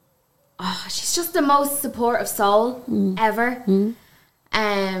 she's just the most supportive soul ever.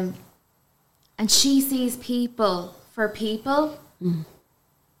 And she sees people for people.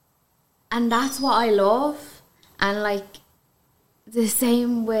 And that's what I love. And, like, the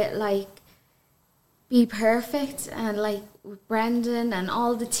same with, like, Be Perfect and, like, with Brendan and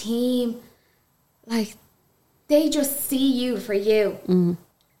all the team. Like, they just see you for you.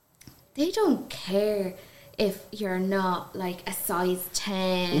 They don't care if you're not, like, a size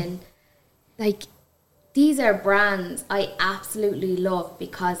 10. Like, these are brands I absolutely love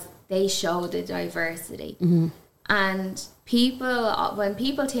because they show the diversity. And people, when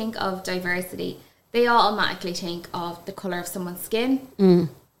people think of diversity, they automatically think of the colour of someone's skin.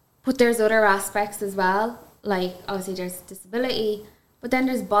 But there's other aspects as well. Like, obviously there's disability, but then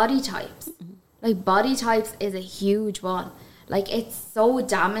there's body types. Like, body types is a huge one. Like, it's so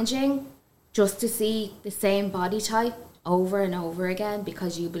damaging just to see the same body type over and over again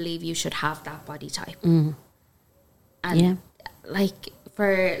because you believe you should have that body type. And like,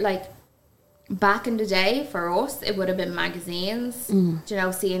 for, like, back in the day, for us, it would have been magazines, you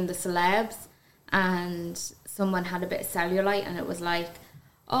know, seeing the celebs, and someone had a bit of cellulite and it was like,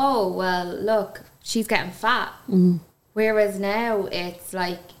 oh, well, look, she's getting fat. Whereas now it's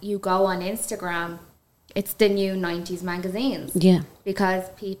like, you go on Instagram, it's the new 90s magazines. Because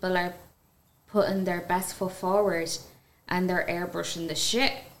people are putting their best foot forward and they're airbrushing the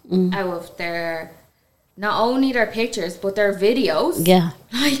shit out of their, not only their pictures, but their videos.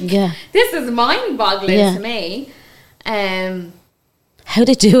 Like, this is mind-boggling to me. How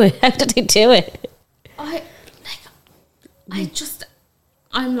they do it? How did they do it?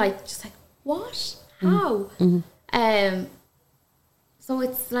 I'm like, just like, what? How? So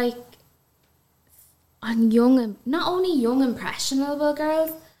it's like, on not only young impressionable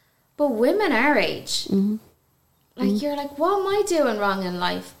girls, but women our age. Like, you're like, what am I doing wrong in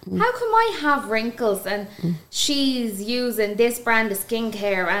life? How come I have wrinkles and she's using this brand of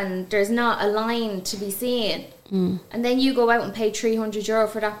skincare and there's not a line to be seen? And then you go out and pay €300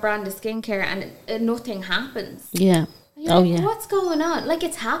 for that brand of skincare and nothing happens. Yeah. You're like, what's going on? Like,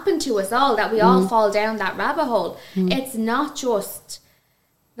 it's happened to us all that we all fall down that rabbit hole. It's not just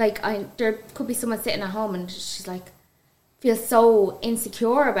like there could be someone sitting at home and she's like, feels so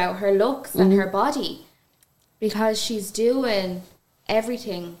insecure about her looks and her body because she's doing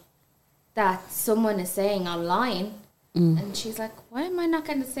everything that someone is saying online. And she's like, why am I not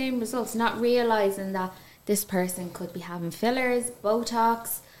getting the same results? Not realizing that this person could be having fillers,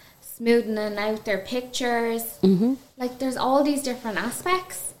 Botox, smoothing out their pictures. Like, there's all these different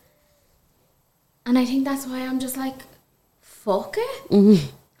aspects. And I think that's why I'm just like, fuck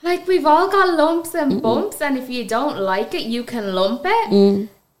it. Like, we've all got lumps and bumps, and if you don't like it, you can lump it,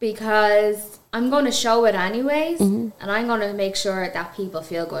 because I'm going to show it anyways, and I'm going to make sure that people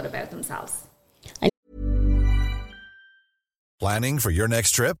feel good about themselves. Planning for your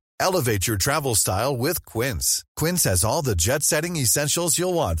next trip? Elevate your travel style with Quince. Quince has all the jet-setting essentials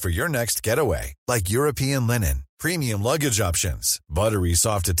you'll want for your next getaway, like European linen, premium luggage options, buttery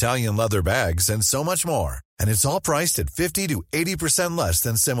soft Italian leather bags, and so much more. And it's all priced at 50 to 80% less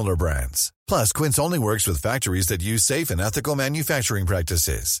than similar brands. Plus, Quince only works with factories that use safe and ethical manufacturing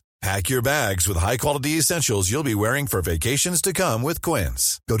practices. Pack your bags with high-quality essentials you'll be wearing for vacations to come with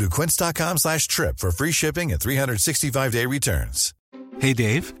Quince. Go to quince.com/trip for free shipping and 365-day returns. Hey,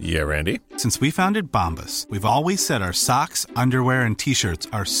 Dave. Yeah, Randy. Since we founded Bombas, we've always said our socks, underwear, and T-shirts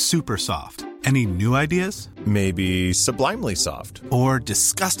are super soft. Any new ideas? Maybe sublimely soft. Or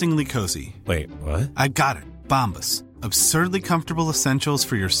disgustingly cozy. Wait, what? I got it. Bombas. Absurdly comfortable essentials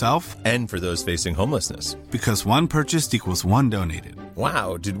for yourself and for those facing homelessness. Because one purchased equals one donated.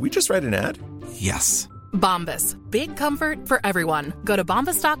 Wow, did we just write an ad? Yes. Bombas. Big comfort for everyone. Go to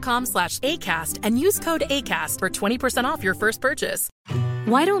bombas.com/ACAST and use code ACAST for 20% off your first purchase.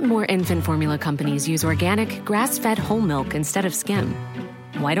 Why don't more infant formula companies use organic, grass-fed whole milk instead of skim?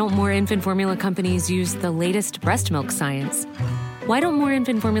 Why don't more infant formula companies use the latest breast milk science? Why don't more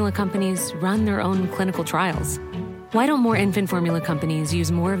infant formula companies run their own clinical trials? Why don't more infant formula companies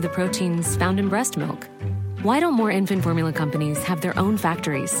use more of the proteins found in breast milk? Why don't more infant formula companies have their own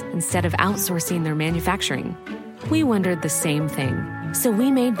factories instead of outsourcing their manufacturing? We wondered the same thing. So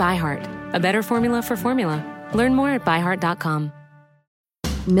we made ByHeart, a better formula for formula. Learn more at byheart.com.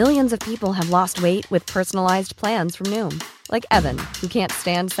 Millions of people have lost weight with personalized plans from Noom. Like Evan, who can't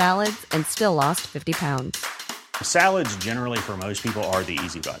stand salads and still lost 50 pounds. Salads generally for most people are the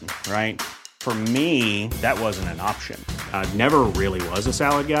easy button, right? For me, that wasn't an option. I never really was a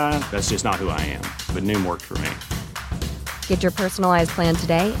salad guy. That's just not who I am. But Noom worked for me. Get your personalized plan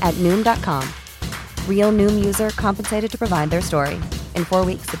today at Noom.com. Real Noom user compensated to provide their story. In 4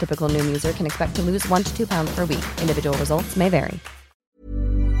 weeks, the typical Noom user can expect to lose 1 to 2 pounds per week. Individual results may vary.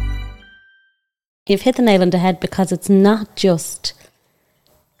 You've hit the nail on the head, because it's not just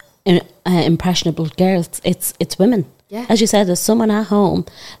impressionable girls, it's women. Yeah. As you said, there's someone at home.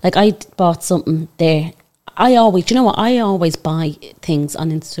 Like, I bought something there. I always buy things on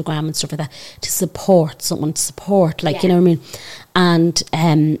Instagram and stuff like that to support someone, like, you know what I mean? And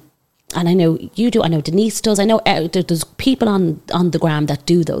I know you do, I know Denise does, I know there's people on the gram that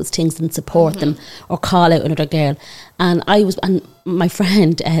do those things and support them or call out another girl. And my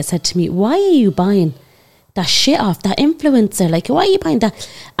friend said to me, why are you buying that shit off that influencer? Like, why are you buying that?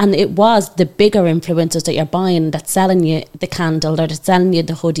 And it was the bigger influencers that you're buying that's selling you the candle, or that's selling you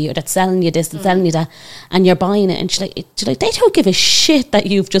the hoodie, or that's selling you this and selling you that, and you're buying it. And she's like, they don't give a shit that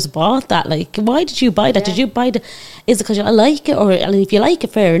you've just bought that. Like, why did you buy that? Did you buy it? Is it because you like it? Or, and if you like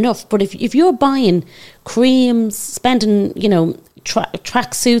it, fair enough. But if you're buying creams, spending, you know,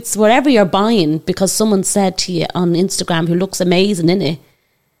 track suits, whatever you're buying, because someone said to you on Instagram who looks amazing in it,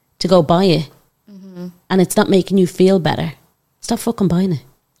 to go buy it, and it's not making you feel better, stop fucking buying it.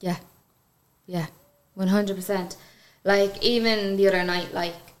 Yeah, 100%. Like, even the other night,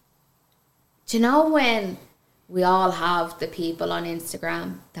 like, do you know when we all have the people on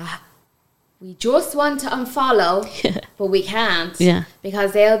Instagram that we just want to unfollow, but we can't,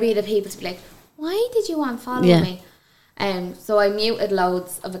 because they'll be the people to be like, why did you unfollow me? So I muted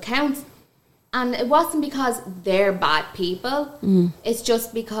loads of accounts, and it wasn't because they're bad people, it's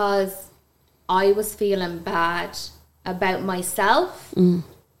just because I was feeling bad about myself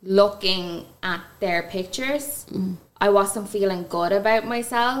looking at their pictures. I wasn't feeling good about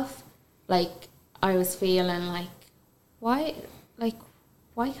myself. Like, I was feeling like, why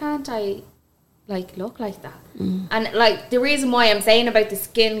can't I, like, look like that? And, like, the reason why I'm saying about the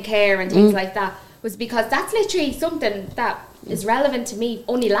skincare and things like that, was because that's literally something that is relevant to me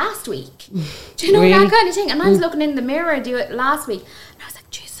only last week. Do you know Really? that kind of thing? And I was looking in the mirror do it last week, and I was like,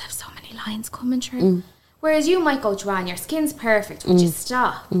 Jesus, I have so many lines coming through. Whereas you might go, Joanne, your skin's perfect, would you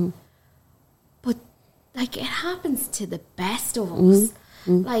stop? But like, it happens to the best of us.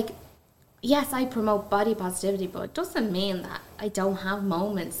 Like, yes, I promote body positivity, but it doesn't mean that I don't have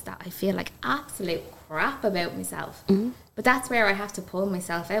moments that I feel like absolute crap about myself. But that's where I have to pull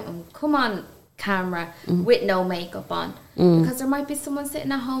myself out and come on camera with no makeup on. Because there might be someone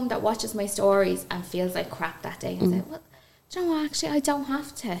sitting at home that watches my stories and feels like crap that day and say, well, do you know what, actually, I don't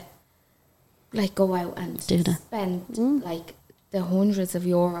have to like go out and spend like the hundreds of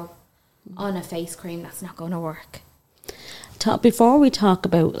euro on a face cream that's not going to work. Before we talk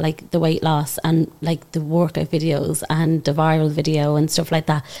about like the weight loss and like the workout videos and the viral video and stuff like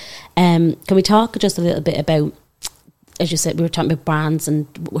that, can we talk just a little bit about, as you said, we were talking about brands and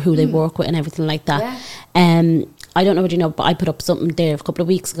who they work with and everything like that. I don't know what you know, but I put up something there a couple of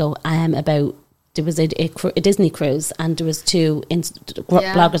weeks ago about, there was a Disney cruise and there was two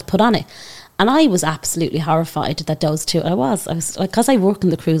bloggers put on it. And I was absolutely horrified that those two, I was like, because I work in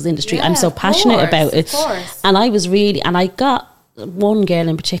the cruise industry, I'm so passionate about it. And I was really, and I got one girl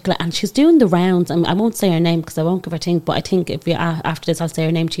in particular, and she's doing the rounds, and I won't say her name because I won't give her thing, but I think if you after this I'll say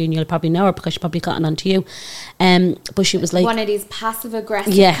her name to you and you'll probably know her because she probably gotten on to you. But she was like, one of these passive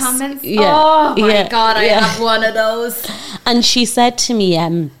aggressive comments. Oh my God, I have one of those. And she said to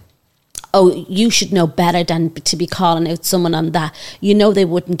me, oh, you should know better than to be calling out someone on that. You know they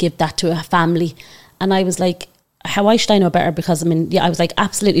wouldn't give that to a family. And I was like, why should I know better? Because I mean, I was like,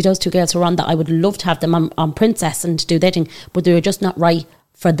 absolutely, those two girls who were on that, I would love to have them on Princess and to do their thing, but they were just not right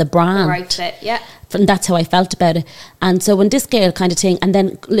for the brand. Right fit, yeah. And that's how I felt about it. And so when this girl kind of thing, and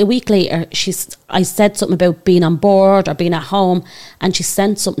then a week later, I said something about being on board or being at home, and she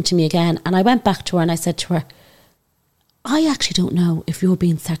sent something to me again. And I went back to her and I said to her, I actually don't know if you're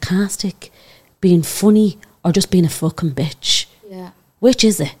being sarcastic, being funny, or just being a fucking bitch. Yeah. Which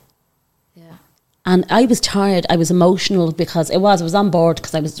is it? Yeah. And I was tired. I was emotional because I was on board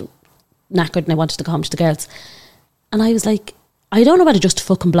because I was knackered and I wanted to go home to the girls. And I was like, I don't know whether just to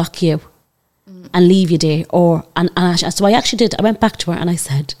fucking block you and leave you there, so I actually did. I went back to her and I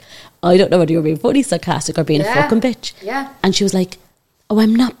said, I don't know whether you're being funny, sarcastic, or being a fucking bitch. Yeah. And she was like, oh,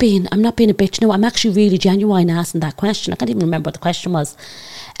 I'm not being a bitch. No, I'm actually really genuine asking that question. I can't even remember what the question was.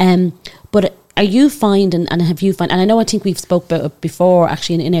 But are you finding, and have you found, and I think we've spoke about it before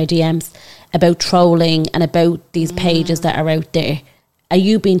actually in our DMs, about trolling and about these pages that are out there. Are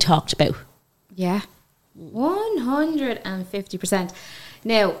you being talked about? Yeah. 150%.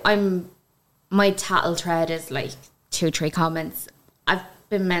 Now, my tattle thread is like 2-3 comments. I've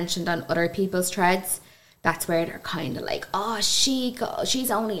been mentioned on other people's threads. That's where they're kind of like, oh,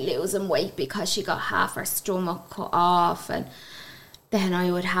 she's only losing weight because she got half her stomach cut off. And then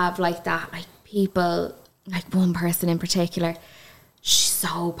I would have like that, like people, like one person in particular, she's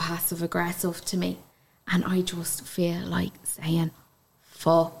so passive aggressive to me. And I just feel like saying,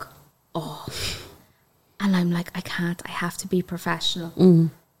 fuck off. And I'm like, I can't, I have to be professional.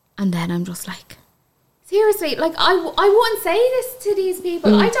 And then I'm just like, seriously, like I wouldn't say this to these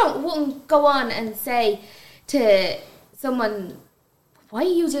people. I wouldn't go on and say to someone, why are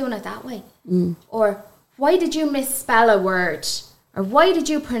you doing it that way? Or why did you misspell a word? Or why did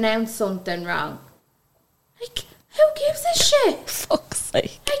you pronounce something wrong? Like, who gives a shit? Fuck's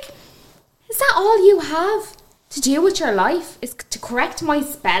sake. Like, is that all you have to do with your life? Is to correct my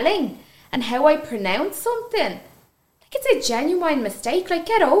spelling and how I pronounce something? Like, it's a genuine mistake. Like,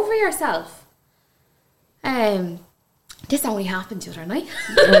 get over yourself. This only happened the other night.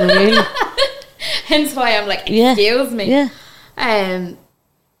 Oh, really? Hence why I'm like, excuse me. Yeah. And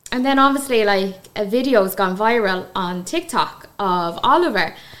then obviously, like, a video's gone viral on TikTok of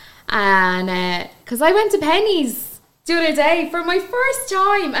Oliver. And because I went to Penneys the other day for my first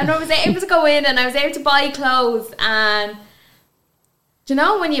time, and I was able to go in and I was able to buy clothes. And do you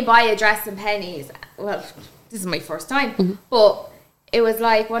know when you buy a dress in Penneys? Well, this is my first time, but it was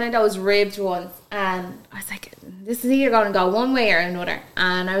like one of those ribbed ones, and I was like, this is either going to go one way or another.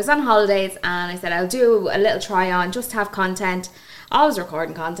 And I was on holidays, and I said, I'll do a little try on, just to have content. I was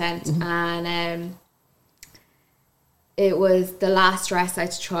recording content, and it was the last dress I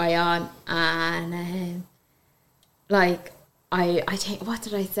had to try on, and like, I think, what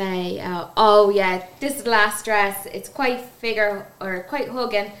did I say? Oh yeah, this is the last dress. It's quite quite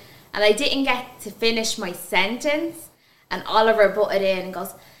hugging, and I didn't get to finish my sentence. And Oliver butted in and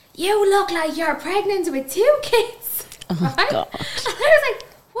goes, you look like you're pregnant with 2 kids. Oh, right? God. And I was like,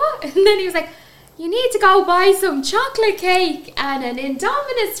 what? And then he was like, you need to go buy some chocolate cake and an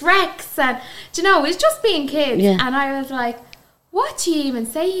Indominus Rex. And, do you know, it's just being kids. Yeah. And I was like, what do you even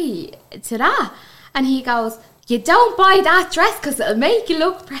say to that? And he goes, you don't buy that dress because it'll make you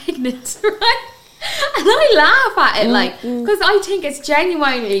look pregnant, right? And I laugh at it, like, because I think it's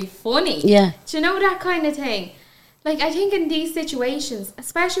genuinely funny. Yeah. Do you know that kind of thing? Like, I think in these situations,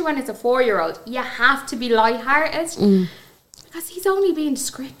 especially when it's a 4-year-old, you have to be lighthearted because he's only being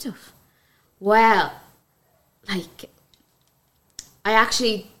descriptive. Well, like,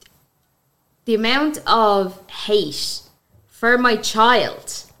 the amount of hate for my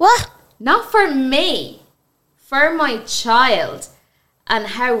child. What? Not for me, for my child, and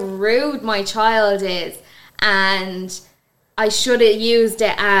how rude my child is, and I should have used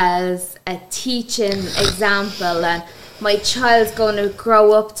it as a teaching example, and my child's going to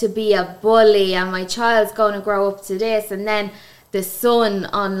grow up to be a bully, and my child's going to grow up to this. And then the son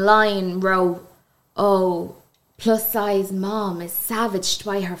online wrote, oh, plus size mom is savaged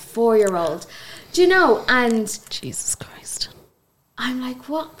by her 4-year-old. Do you know? And Jesus Christ. I'm like,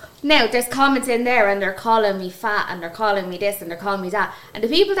 what? Now, there's comments in there and they're calling me fat and they're calling me this and they're calling me that. And the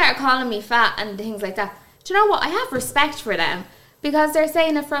people that are calling me fat and things like that, do you know what? I have respect for them because they're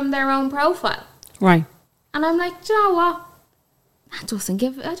saying it from their own profile. Right. And I'm like, do you know what? I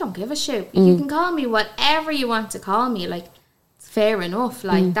don't give a shit. You can call me whatever you want to call me. Like, it's fair enough.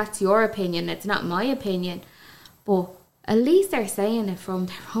 Like, that's your opinion. It's not my opinion. But at least they're saying it from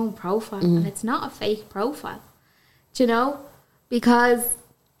their own profile. And it's not a fake profile. Do you know? Because,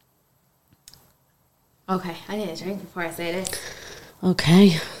 okay, I need a drink before I say this.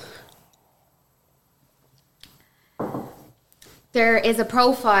 Okay. There is a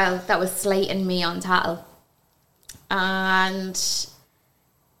profile that was slating me on Tattle. And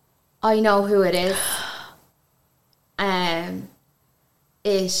I know who it is.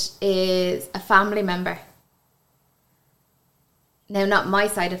 It is a family member. Now, not my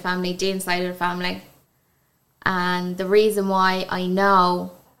side of the family, Dean's side of the family. And the reason why I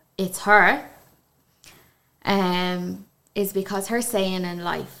know it's her is because her saying in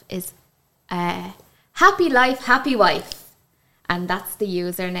life is happy life, happy wife. And that's the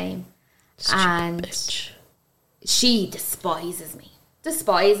username. Stupid and bitch. She despises me.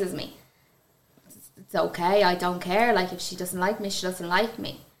 Despises me. It's okay, I don't care. Like, if she doesn't like me, she doesn't like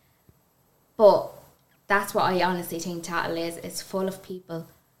me. But that's what I honestly think Tattle is. It's full of people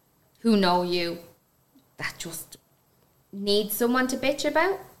who know you that just need someone to bitch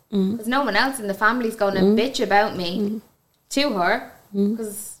about. Because no one else in the family's going to bitch about me to her.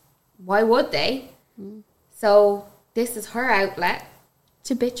 Because why would they? So this is her outlet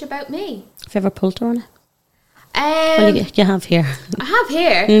to bitch about me. Have you ever pulled her on it? Well, you have here. I have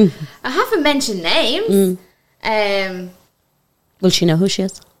here. I haven't mentioned names. Will she know who she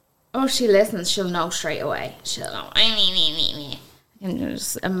is? Oh, she listens. She'll know straight away. She'll know. I can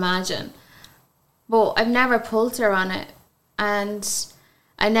just imagine. But I've never pulled her on it. And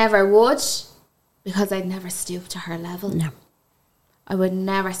I never would, because I'd never stoop to her level. No. I would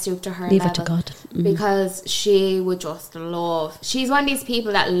never stoop to her Leave level. it to God. Because she would just love. She's one of these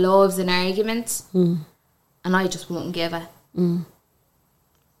people that loves an argument. And I just won't give it.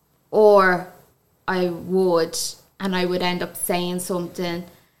 Or I would, and I would end up saying something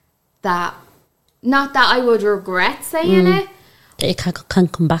that, not that I would regret saying it. That you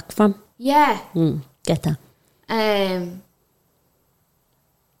can't come back from. Yeah. Get that.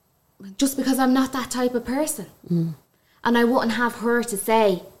 Just because I'm not that type of person. And I wouldn't have her to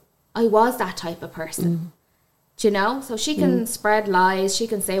say I was that type of person. Do you know? So she can spread lies. She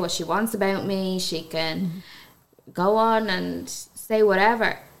can say what she wants about me. She can go on and say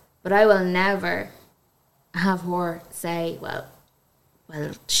whatever. But I will never have her say, well,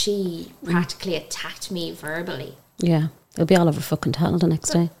 she practically attacked me verbally. Yeah. It'll be all over fucking Tattle the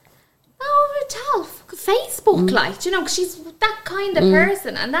next day. Oh, Tattle, Facebook, like, do you know, 'cause she's that kind of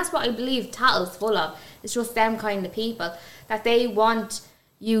person. And that's what I believe Tattle's full of. It's just them kind of people that they want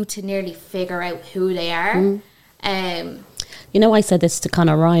you to nearly figure out who they are. You know, I said this to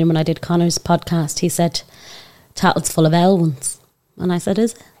Conor Ryan when I did Conor's podcast. He said, Tattle's full of L ones. And I said,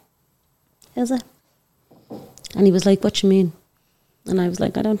 is it? Is it? And he was like, what you mean? And I was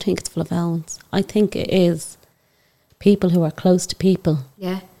like, I don't think it's full of L ones. I think it is people who are close to people.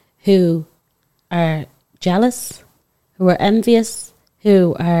 Yeah. Who are jealous, who are envious,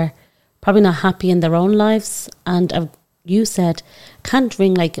 who are probably not happy in their own lives. And you said, can't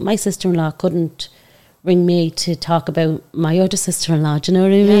ring, like my sister-in-law couldn't ring me to talk about my other sister-in-law. Do you know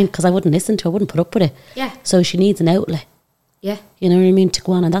what I mean? Because I wouldn't listen to her, I wouldn't put up with it. Yeah. So she needs an outlet. Yeah. You know what I mean? To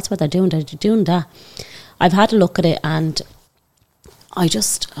go on, and that's what they're doing. They're doing that. I've had a look at it, and I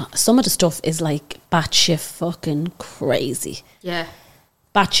just, some of the stuff is like batshit fucking crazy. Yeah.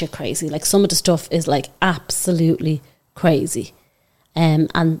 Batshit crazy. Like some of the stuff is like absolutely crazy.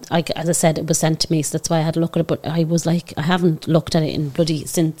 And as I said, it was sent to me, so that's why I had a look at it. But I was like, I haven't looked at it in bloody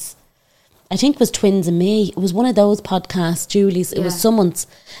since, I think it was Twins and Me. It was one of those podcasts, Julie's. It was someone's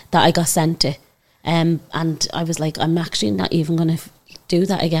that I got sent to. And I was like, I'm actually not even going to do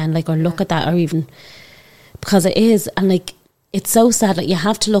that again, like, or look at that, or even, because it is, and like, it's so sad. Like, you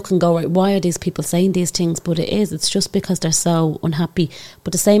have to look and go, right, why are these people saying these things? But it's just because they're so unhappy.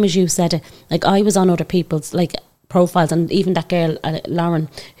 But the same as you said it, like, I was on other people's like profiles, and even that girl Lauren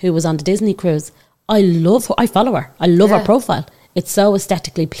who was on the Disney cruise, I love her, I follow her, I love her profile. It's so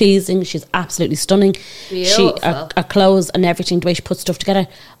aesthetically pleasing. She's absolutely stunning. Beautiful. Her clothes and everything, the way she puts stuff together.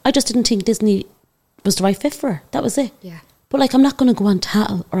 I just didn't think Disney was the right fit for her. That was it. Yeah. But like, I'm not going to go on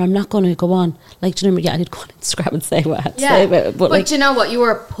Tattle, or I'm not going to go on, like, do you know, I did go on Instagram and say what I had to say about it. But like, do you know what? You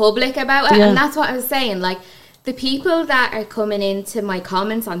were public about it, and that's what I was saying. Like, the people that are coming into my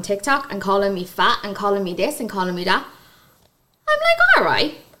comments on TikTok and calling me fat and calling me this and calling me that, I'm like, all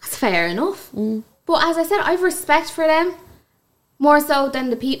right, that's fair enough. But as I said, I have respect for them more so than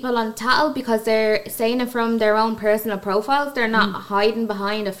the people on Tattle, because they're saying it from their own personal profiles. They're not hiding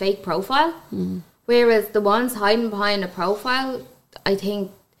behind a fake profile. Whereas the ones hiding behind a profile, I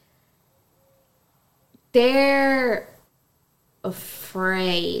think they're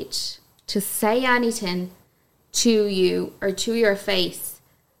afraid to say anything to you or to your face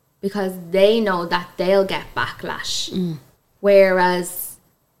because they know that they'll get backlash. Whereas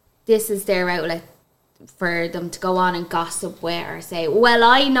this is their outlet for them to go on and gossip with, or say, well,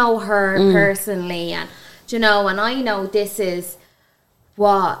 I know her personally, and you know, and I know this is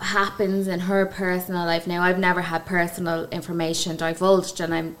what happens in her personal life. Now, I've never had personal information divulged,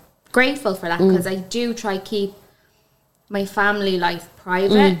 and I'm grateful for that, because I do try keep my family life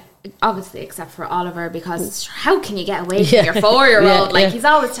private, obviously, except for Oliver, because how can you get away from your 4-year-old? Like, he's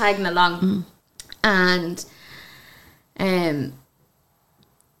always tagging along. And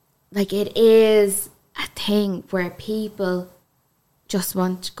like, it is a thing where people just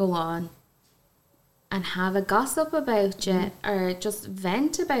want to go on and have a gossip about you, or just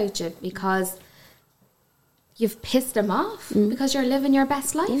vent about you, because you've pissed them off, because you're living your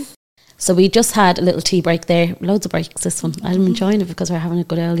best life. So we just had a little tea break there. Loads of breaks, this one. I'm enjoying it because we're having a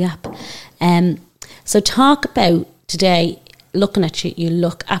good old yap. So talk about today, looking at you, you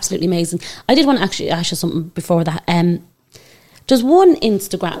look absolutely amazing. I did want to actually ask you something before that. There's one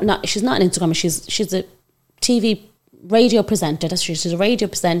Instagram, she's not an Instagrammer, she's a TV radio presenter. That's true. She's a radio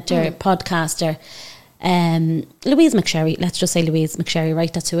presenter, podcaster. Louise McSherry, let's just say Louise McSherry,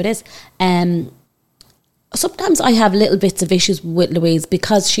 right? That's who it is. Sometimes I have little bits of issues with Louise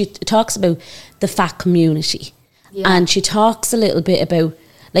because she talks about the fat community, and she talks a little bit about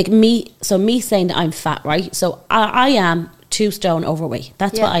like me. So me saying that I'm fat, right? So I am 2 stone overweight.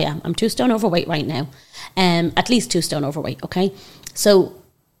 That's what I am. I'm 2 stone overweight right now. At least 2 stone overweight. Okay. So,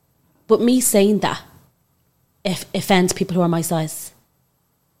 but me saying that offends people who are my size.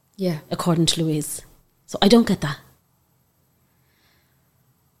 Yeah. According to Louise. So I don't get that.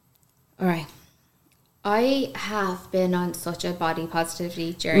 All right. I have been on such a body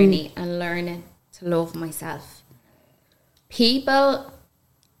positivity journey and learning to love myself. People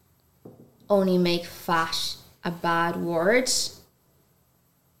only make fat a bad word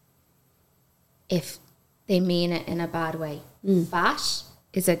if they mean it in a bad way. Fat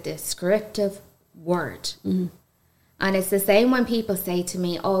is a descriptive word. And it's the same when people say to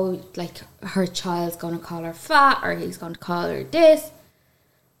me, oh, like, her child's going to call her fat, or he's going to call her this.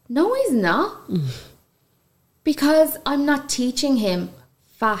 No, he's not. Because I'm not teaching him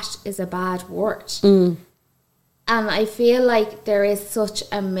fat is a bad word. And I feel like there is such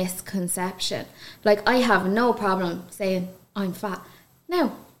a misconception. Like, I have no problem saying I'm fat.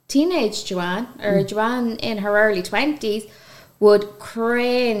 Now, teenage Joanne, or Joanne in her early 20s, would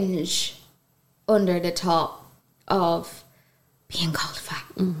cringe under the thought of being called fat.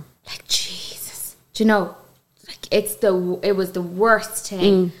 Like, Jesus. Do you know? Like, it was the worst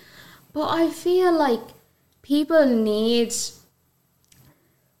thing. But I feel like people need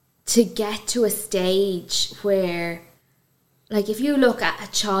to get to a stage where, like, if you look at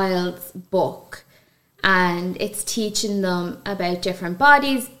a child's book and it's teaching them about different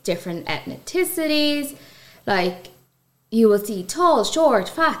bodies, different ethnicities, like, you will see tall, short,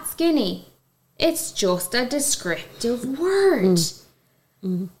 fat, skinny. It's just a descriptive word.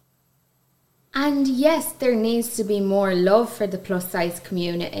 And yes, there needs to be more love for the plus size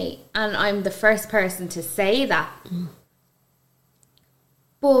community. And I'm the first person to say that.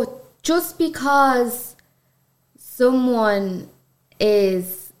 But just because someone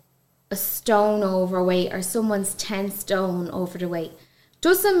is a stone overweight or someone's 10 stone over the weight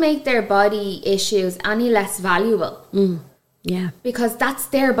doesn't make their body issues any less valuable. Yeah. Because that's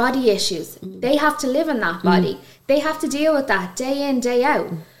their body issues. They have to live in that body. They have to deal with that day in, day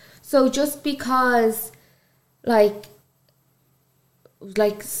out. So just because, like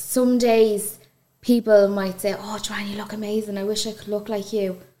some days people might say, oh, Joanne, you look amazing. I wish I could look like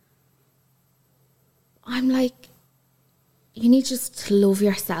you. I'm like, you need just to love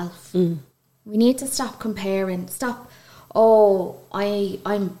yourself. We need to stop comparing. Stop,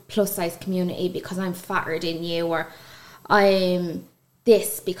 I'm plus size community because I'm fatter than you, or I'm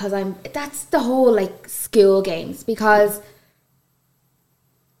this because that's the whole like school games, because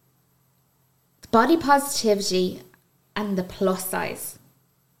the body positivity and the plus size.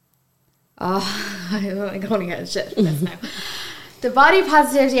 Oh, I'm going to get shit for this now. The body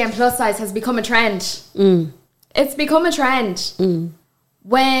positivity and plus size has become a trend. It's become a trend.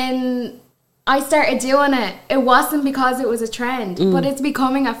 When I started doing it, it wasn't because it was a trend, but it's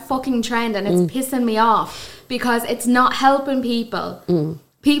becoming a fucking trend, and it's pissing me off because it's not helping people.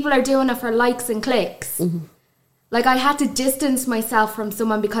 People are doing it for likes and clicks. Like, I had to distance myself from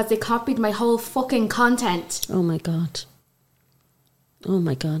someone because they copied my whole fucking content. Oh my God. Oh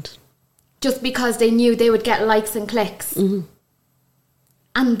my God. Just because they knew they would get likes and clicks.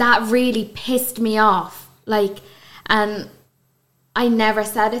 And that really pissed me off. Like, and I never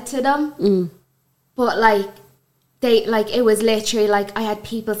said it to them. But like, it was literally like, I had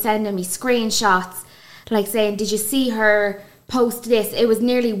people sending me screenshots, like saying, did you see her post this? It was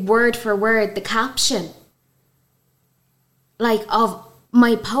nearly word for word the caption, like, of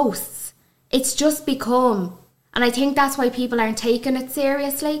my posts. It's just become, and I think that's why people aren't taking it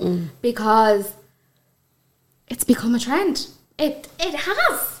seriously, because it's become a trend. It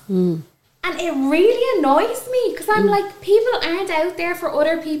has. And it really annoys me, because I'm like, people aren't out there for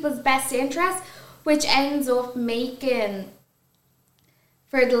other people's best interests, which ends up making,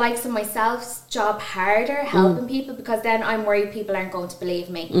 for the likes of myself's job harder, helping people, because then I'm worried people aren't going to believe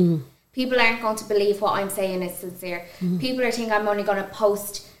me. People aren't going to believe what I'm saying is sincere. People are thinking I'm only going to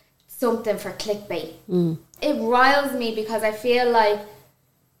post something for clickbait. It riles me, because I feel like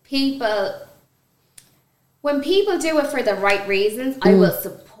when people do it for the right reasons, I will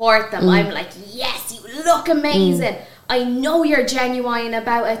support them. I'm like, yes, you look amazing. I know you're genuine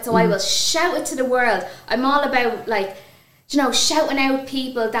about it, so I will shout it to the world. I'm all about, like, you know, shouting out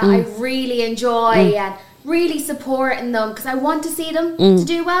people that I really enjoy and really supporting them, because I want to see them to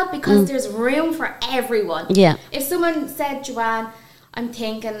do well, because there's room for everyone. Yeah. If someone said, Joanne, I'm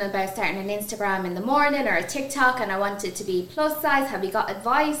thinking about starting an Instagram in the morning or a TikTok and I want it to be plus size, have you got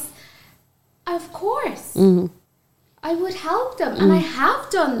advice? Of course. I would help them, and I have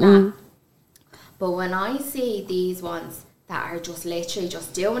done that. But when I see these ones that are just literally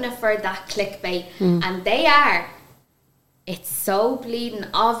just doing it for that clickbait, and it's so bleeding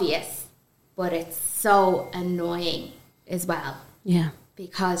obvious, but it's so annoying as well. Yeah.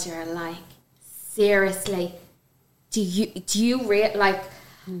 Because you're like, seriously, do you like,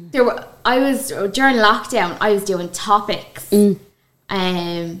 during lockdown, I was doing topics.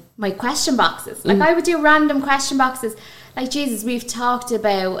 My question boxes. Like, I would do random question boxes. Like, Jesus, we've talked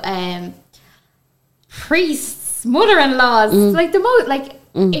about priests, mother-in-laws. Like, the most, like,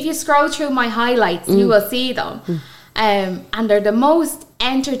 if you scroll through my highlights, you will see them. And they're the most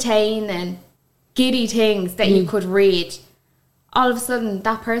entertaining, giddy things that you could read. All of a sudden,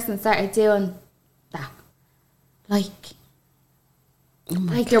 that person started doing that. Like,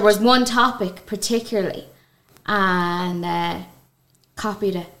 there was one topic particularly, and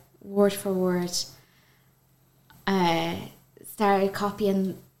copied it word for word. Started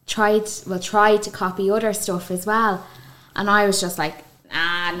copying, tried to copy other stuff as well, and I was just like,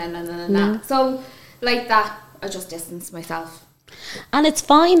 nah. So like that, I just distanced myself. And it's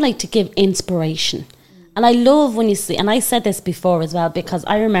fine, like, to give inspiration. And I love when you see, and I said this before as well, because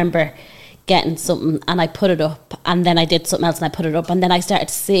I remember getting something and I put it up, and then I did something else and I put it up, and then I started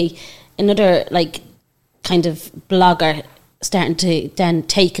to see another, like, kind of blogger starting to then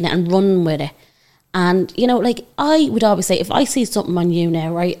taking it and running with it. And, you know, like, I would always say, if I see something on you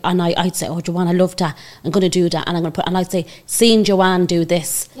now, right, and I'd say, oh, Joanne, I love that, I'm going to do that, and I'm going to put, and I'd say, seeing Joanne do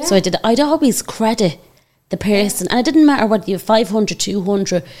this, so I did it. I'd always credit the person, and it didn't matter whether you have 500,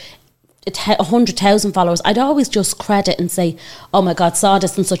 200, 100,000 followers. I'd always just credit and say, oh my God, saw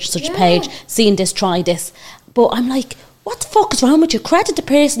this on such and such a page, seen this, try this. But I'm like, what the fuck is wrong with you? Credit the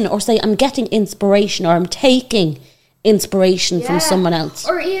person, or say, I'm getting inspiration, or I'm taking inspiration from someone else.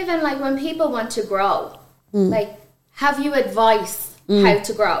 Or even like when people want to grow, like, have you advice how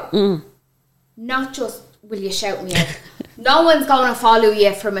to grow? Not just, will you shout me out? No one's going to follow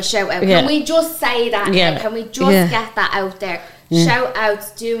you from a shout out. Can we just say that? Yeah. Can we just get that out there? Shout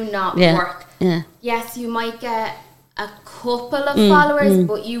outs do not work. Yeah. Yes, you might get a couple of followers,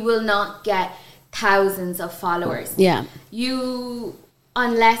 but you will not get thousands of followers. Yeah.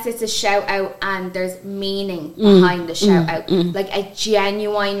 Unless it's a shout out and there's meaning behind the shout out, like a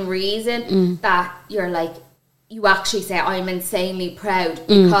genuine reason that you're like, you actually say, I'm insanely proud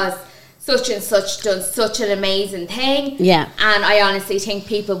because such and such done such an amazing thing. Yeah. And I honestly think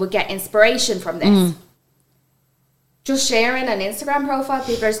people would get inspiration from this. Just sharing an Instagram profile,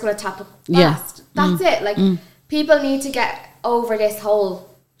 people are just going to tap it fast. That's it. Like, people need to get over this whole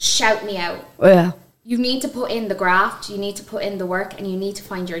shout me out. Yeah. You need to put in the graft, you need to put in the work, and you need to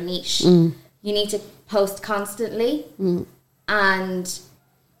find your niche. You need to post constantly, and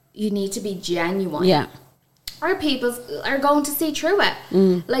you need to be genuine. Yeah. Or people are going to see through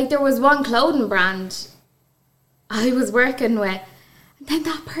it. Like, there was one clothing brand I was working with, and then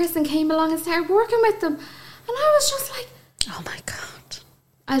that person came along and started working with them, and I was just like, oh my God.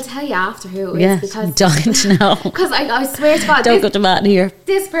 I'll tell you after who it is, because I'm dying to know. Because I swear to God, don't go to Matt here.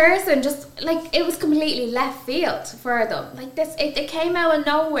 This person just, like, it was completely left field for them. Like, this, it came out of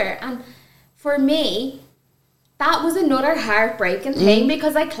nowhere, and for me, that was another heartbreaking thing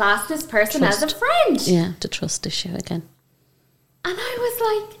because I classed this person as a friend. Yeah, the trust issue again. And I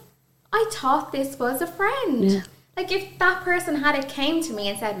was like, I thought this was a friend. Yeah. Like, if that person had it came to me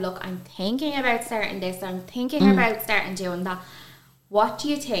and said, look, I'm thinking about starting this, I'm thinking about starting doing that. What do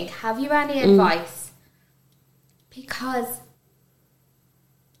you think? Have you any advice? Because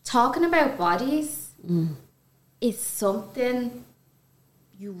talking about bodies is something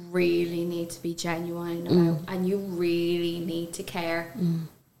you really need to be genuine about, and you really need to care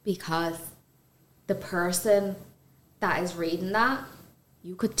because the person that is reading that,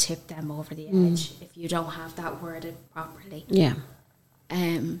 you could tip them over the edge if you don't have that worded properly. Yeah.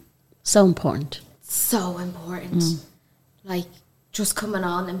 So important. So important. Like, just coming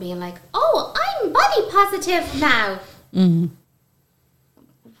on and being like, oh, I'm body positive now.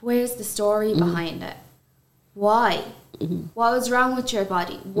 Where's the story behind it? Why? What was wrong with your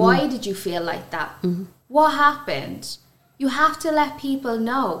body? Why did you feel like that? What happened? You have to let people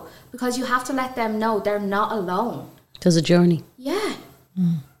know, because you have to let them know they're not alone. There's a journey. Yeah.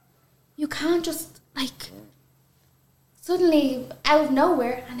 You can't just, like, suddenly out of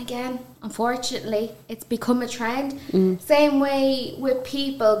nowhere, and again, unfortunately, it's become a trend. Same way with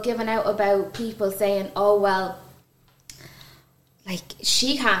people giving out about people saying, oh, well, like,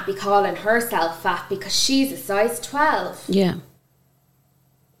 she can't be calling herself fat because she's a size 12. Yeah.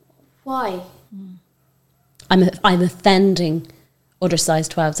 Why? I'm offending other size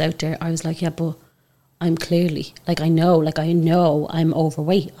 12s out there. I was like, yeah, but I'm clearly, like, I know I'm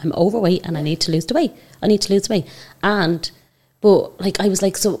overweight. I'm overweight and I need to lose the weight. But, like, I was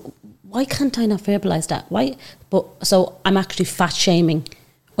like, so why can't I not verbalise that? Why? But, so I'm actually fat shaming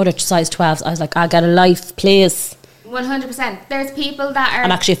other size 12s. I was like, I got a life, please. 100%. There's people that are...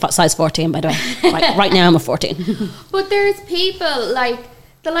 I'm actually size 14, by the way. right now I'm a 14. But there's people, like,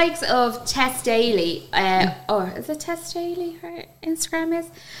 the likes of Tess Daly, or is it Tess Daly her Instagram is?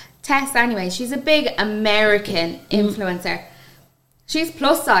 Tess, anyway, she's a big American influencer. She's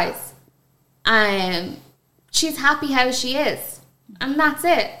plus size. She's happy how she is. And that's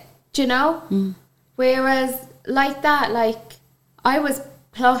it. Do you know? Whereas, like that, like, I was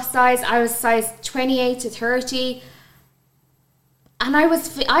plus size. I was size 28 to 30. And I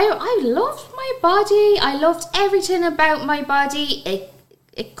loved my body. I loved everything about my body.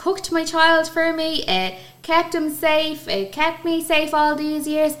 It cooked my child for me. It kept him safe. It kept me safe all these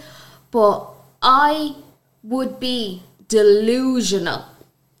years. But I would be delusional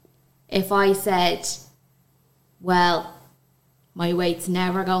if I said, well, my weight's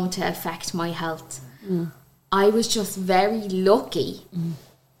never going to affect my health. I was just very lucky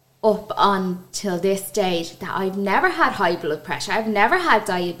up until this stage that I've never had high blood pressure. I've never had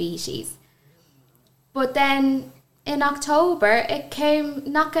diabetes. But then in October, it came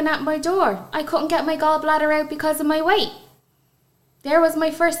knocking at my door. I couldn't get my gallbladder out because of my weight. There was my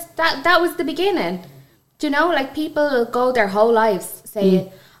first, that was the beginning. Do you know, like, people go their whole lives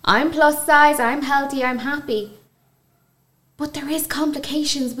saying, I'm plus size, I'm healthy, I'm happy. But there is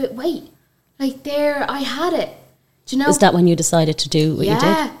complications with weight. Like, there, I had it. Do you know? Is that when you decided to do what you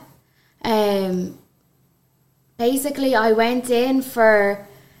did? Basically, I went in for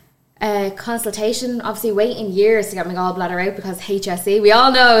a consultation, obviously waiting years to get my gallbladder out because HSE, we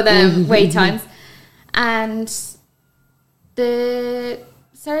all know the wait times. And the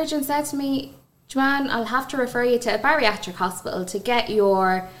surgeon said to me, Joanne, I'll have to refer you to a bariatric hospital to get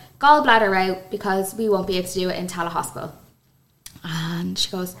your gallbladder out because we won't be able to do it in Tallaght Hospital. And she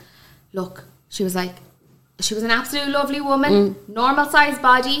goes, look, she was like, she was an absolute lovely woman, normal sized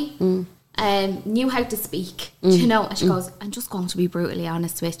body, knew how to speak, you know. And she goes, I'm just going to be brutally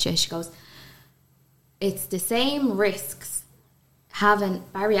honest with you. She goes, it's the same risks having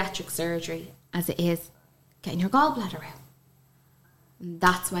bariatric surgery as it is getting your gallbladder out. And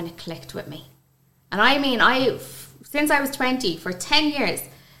that's when it clicked with me. And I mean, since I was 20, for 10 years,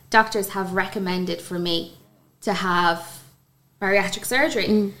 doctors have recommended for me to have bariatric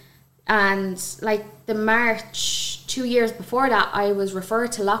surgery. And like the March 2 years before that, I was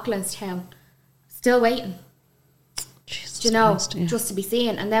referred to Loughlinstown, still waiting. Jesus, you know, Christ, just to be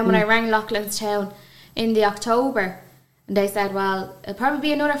seen. And then when I rang Loughlinstown in the October, and they said, well, it'll probably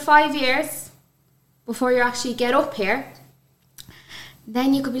be another 5 years before you actually get up here.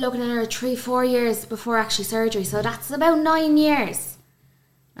 Then you could be looking at another 3-4 years before actually surgery. So that's about 9 years.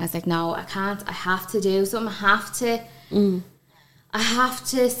 I was like, no, I can't. I have to do something. I have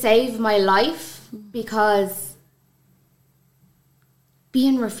to save my life, because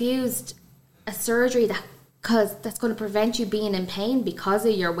being refused a surgery that's going to prevent you being in pain because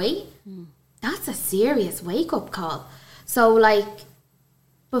of your weight, that's a serious wake-up call. So, like,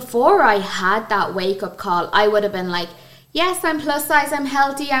 before I had that wake-up call, I would have been like, yes, I'm plus size, I'm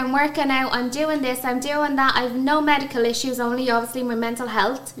healthy, I'm working out, I'm doing this, I'm doing that, I have no medical issues, only obviously my mental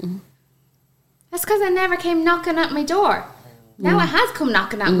health. That's because it never came knocking at my door. Now it has come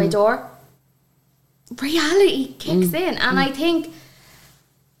knocking at my door. Reality kicks in. And I think,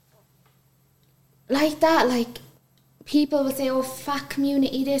 like that, like, people will say, oh, fat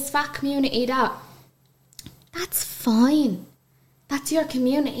community this, fat community that. That's fine. That's your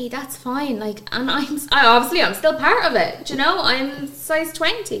community, that's fine. Like, and I'm still part of it, you know? I'm size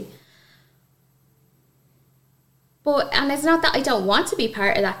 20. And it's not that I don't want to be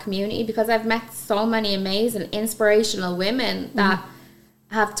part of that community, because I've met so many amazing, inspirational women that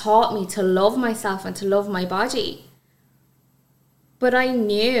have taught me to love myself and to love my body. But I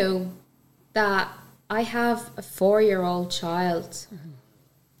knew that I have a 4-year-old child.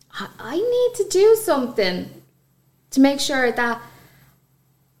 I need to do something to make sure that,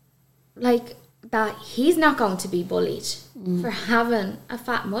 like, that he's not going to be bullied for having a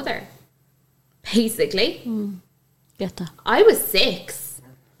fat mother, basically. Get that. I was 6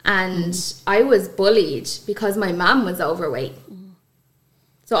 and I was bullied because my mum was overweight.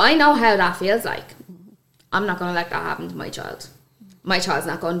 So I know how that feels like. I'm not going to let that happen to my child. My child's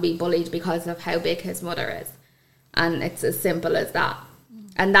not going to be bullied because of how big his mother is. And it's as simple as that.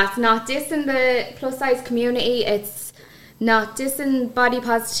 And that's not dissing the plus size community. It's not dissing body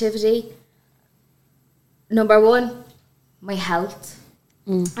positivity. Number one, my health.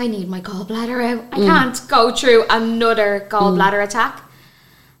 I need my gallbladder out. I can't go through another gallbladder attack.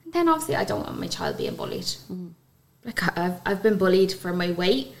 And then obviously I don't want my child being bullied. Like, I've been bullied for my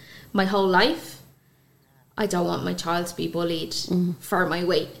weight my whole life. I don't want my child to be bullied for my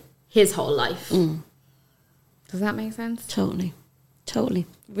weight his whole life. Does that make sense? Totally.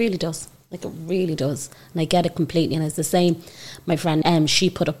 Really does. Like, it really does. And I get it completely. And it's the same. My friend, she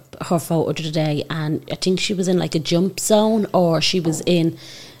put up her photo today, and I think she was in like a jump zone, or she was in,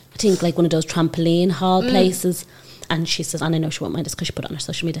 I think, like one of those trampoline hall places. And she says, and I know she won't mind this because she put it on her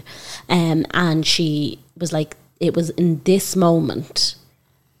social media. And she was like, it was in this moment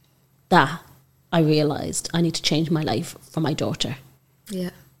that I realised I need to change my life for my daughter.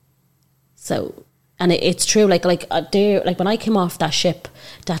 Yeah. So, and it's true. Like when I came off that ship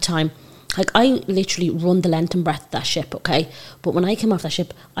that time, like, I literally run the length and breadth of that ship, okay? But when I came off that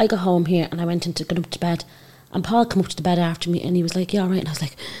ship, I got home here and I went into get up to bed, and Paul came up to the bed after me and he was like, yeah, all right. And I was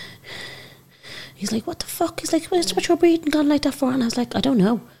like, he's like, what the fuck? He's like, what's your breathing gone like that for? And I was like, I don't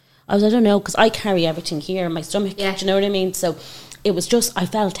know. I don't know, because I carry everything here in my stomach. Yeah. Do you know what I mean? So it was just, I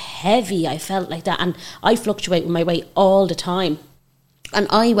felt heavy. I felt like that. And I fluctuate with my weight all the time. And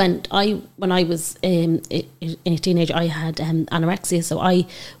when I was in a teenager, I had anorexia. So I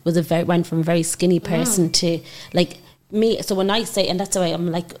went from a very skinny person to like me. So when I say, and that's the way I'm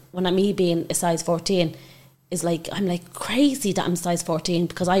like, when I'm me being a size 14 is like, I'm like crazy that I'm size 14,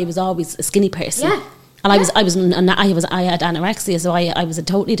 because I was always a skinny person. Yeah. And I had anorexia, so I was a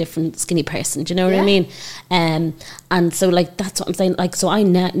totally different skinny person. Do you know what I mean? And so like, that's what I'm saying. Like, so I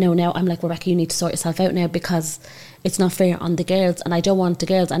know now, I'm like, Rebecca, you need to sort yourself out now, because it's not fair on the girls, and I don't want the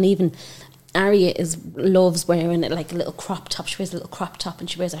girls. And even Aria loves wearing it like a little crop top. She wears a little crop top and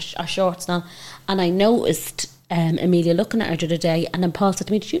she wears her shorts now. And I noticed Amelia looking at her the other day, and then Paul said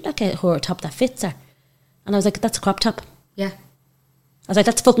to me, did you not get her a top that fits her? And I was like, that's a crop top. Yeah. I was like,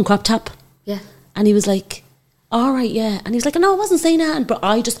 that's a fucking crop top. Yeah. And he was like, all right, yeah. And he's like, no, I wasn't saying that. But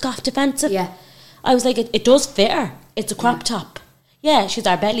I just got defensive. Yeah. I was like, it does fit her. It's a crop top. yeah, she's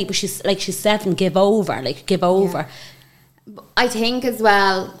our belly, but she's 7, give over. Yeah. I think as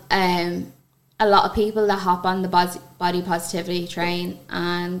well, a lot of people that hop on the body positivity train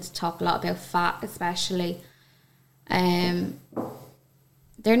and talk a lot about fat especially, they're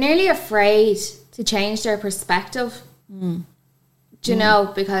nearly afraid to change their perspective. Do you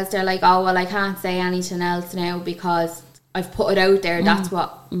know? Because they're like, oh, well, I can't say anything else now because I've put it out there. That's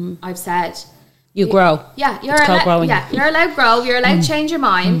what I've said. You grow. Yeah, you're allowed. Yeah, you're allowed to grow. You're allowed to change your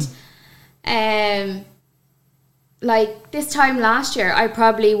mind. Like this time last year, I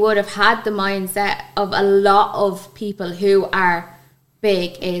probably would have had the mindset of a lot of people who are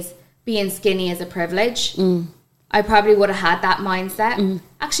big is being skinny is a privilege. I probably would have had that mindset.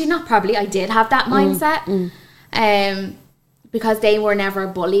 Actually, not probably. I did have that mindset. Because they were never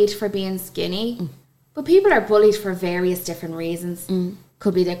bullied for being skinny. But people are bullied for various different reasons.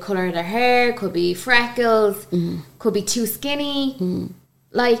 Could be the colour of their hair, could be freckles, could be too skinny.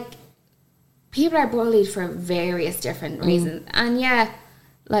 Like, people are bullied for various different reasons. And yeah,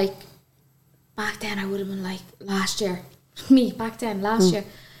 like, back then I would have been like, last year,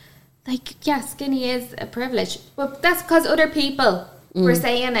 like, yeah, skinny is a privilege. But that's because other people were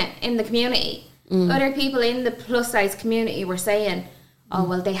saying it in the community. Other people in the plus size community were saying, oh,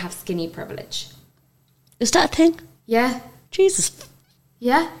 well, they have skinny privilege. Is that a thing? Yeah. Jesus.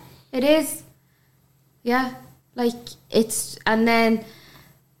 Yeah, it is. Yeah. Like, it's, and then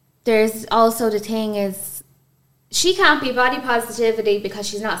there's also the thing is, she can't be body positivity because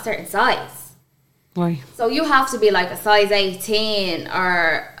she's not a certain size. Right. So you have to be like a size 18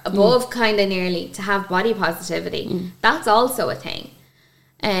 or above kind of nearly to have body positivity. That's also a thing.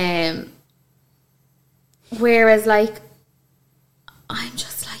 Whereas, like, I'm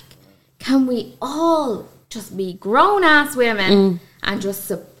just like, can we all just be grown-ass women and just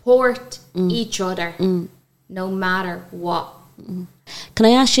support each other no matter what? Can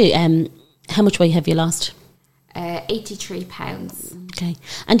I ask you, how much weight have you lost? 83 pounds. Okay.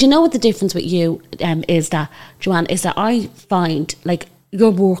 And do you know what the difference with you is that, Joanne, is that I find, like, you're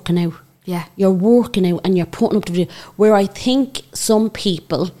working out. Yeah. You're working out and you're putting up the video. Where I think some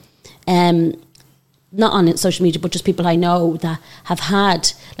people, not on social media, but just people I know that have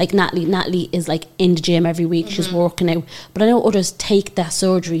had, like Natalie. Natalie is like in the gym every week. She's working out. But I know others take that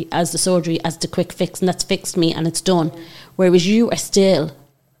surgery as the quick fix, and that's fixed me and it's done. Whereas you are still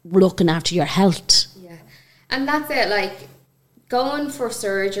looking after your health. Yeah. And that's it. Like, going for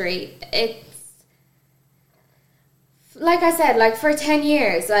surgery, it's, like I said, like, for 10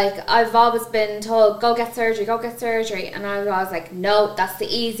 years, like, I've always been told, go get surgery. And I was like, no, that's the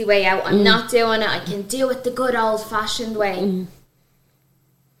easy way out. I'm not doing it. I can do it the good old-fashioned way.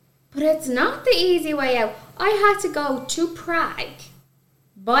 But it's not the easy way out. I had to go to Prague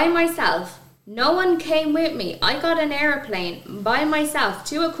by myself. No one came with me. I got an aeroplane by myself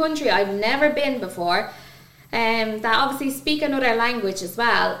to a country I've never been before. That obviously speak another language as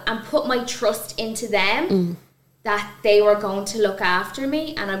well. And put my trust into them. That they were going to look after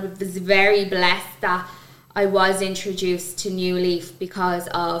me, and I was very blessed that I was introduced to New Leaf because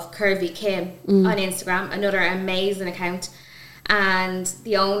of Curvy Kim on Instagram, another amazing account, and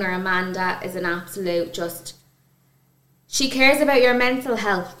the owner Amanda is an absolute she cares about your mental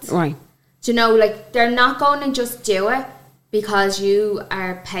health. Right. Do you know, like, they're not going to just do it because you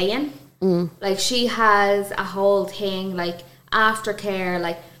are paying. Like, she has a whole thing, like, aftercare,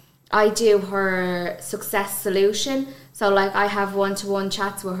 like, I do her success solution. So, like, I have one-to-one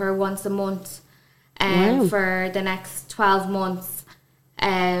chats with her once a month for the next 12 months.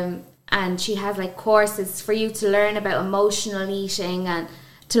 And she has, like, courses for you to learn about emotional eating and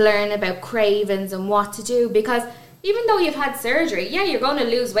to learn about cravings and what to do. Because even though you've had surgery, yeah, you're going to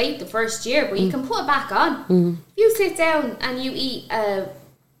lose weight the first year, but you can put it back on. If you sit down and you eat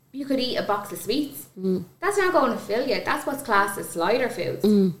you could eat a box of sweets. That's not going to fill you. That's what's classed as slider foods.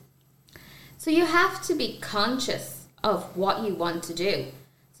 So you have to be conscious of what you want to do.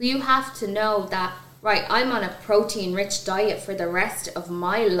 So you have to know that, right, I'm on a protein-rich diet for the rest of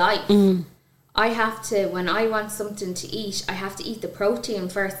my life. I have to, when I want something to eat, I have to eat the protein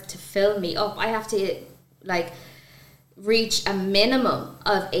first to fill me up. I have to, like, reach a minimum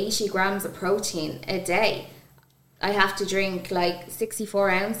of 80 grams of protein a day. I have to drink, like, 64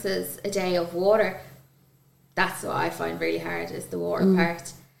 ounces a day of water. That's what I find really hard, is the water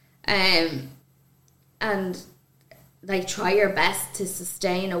part. And, like, try your best to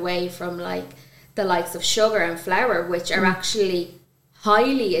sustain away from, like, the likes of sugar and flour, which are actually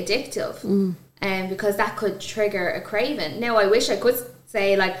highly addictive, because that could trigger a craving. Now, I wish I could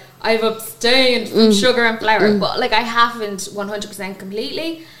say, like, I've abstained from sugar and flour, but, like, I haven't 100%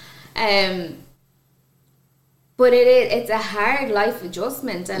 completely. But But it's a hard life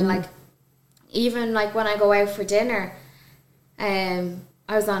adjustment. And like, even like when I go out for dinner, I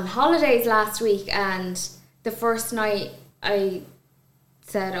was on holidays last week, and the first night I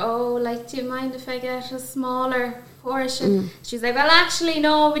said, oh, like, do you mind if I get a smaller portion? She's like, well, actually,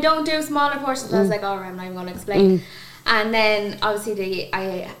 no, we don't do smaller portions. I was like, all right, I'm not even going to explain. And then obviously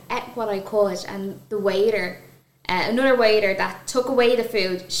I ate what I could, and the waiter, another waiter that took away the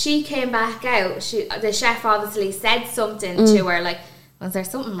food, she came back out. The chef obviously said something to her, like, was there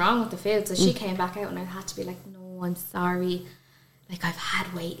something wrong with the food? So she came back out, and I had to be like, no, I'm sorry, like, I've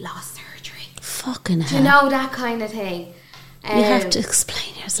had weight loss surgery. Fucking hell. Do you know, that kind of thing? You have to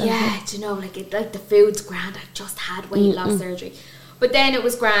explain yourself. Yeah, do you know, like, the food's grand, I've just had weight loss surgery. But then it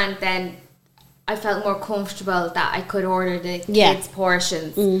was grand, then I felt more comfortable that I could order the kids'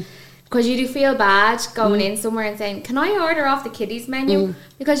 portions. Because you do feel bad going in somewhere and saying, can I order off the kiddies menu?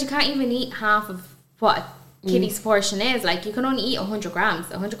 Because you can't even eat half of what a kiddie's portion is. Like, you can only eat 100 grams.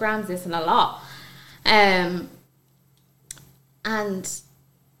 100 grams isn't a lot. And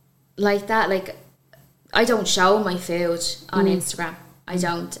like that, like, I don't show my food on Instagram. I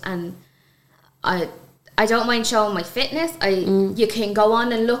don't. And I don't mind showing my fitness. You can go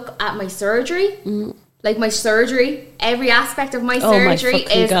on and look at my surgery. Like, my surgery, every aspect of my surgery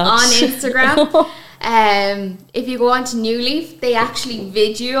is on Instagram. If you go on to New Leaf, they actually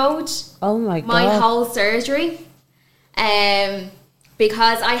videoed my whole surgery.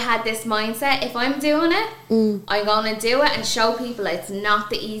 Because I had this mindset, if I'm doing it, I'm going to do it and show people it's not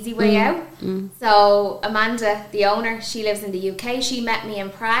the easy way out. So Amanda, the owner, she lives in the UK. She met me in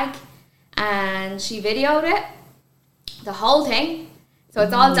Prague and she videoed it, the whole thing. So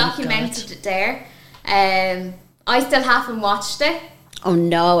it's all documented there. I still haven't watched it. Oh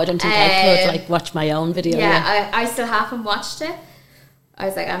no, I don't think I could like watch my own video. Yeah, I still haven't watched it. I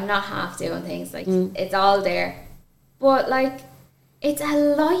was like, I'm not half doing things. Like, it's all there. But like, it's a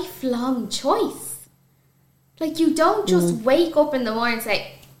lifelong choice. Like, you don't just wake up in the morning and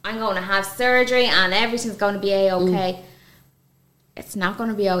say, I'm going to have surgery and everything's going to be A-okay. It's not going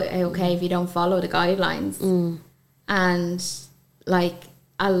to be A-okay if you don't follow the guidelines. And like,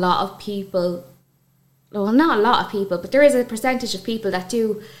 a lot of people, well, not a lot of people, but there is a percentage of people that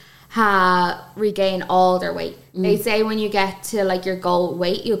do regain all their weight. They say when you get to like your goal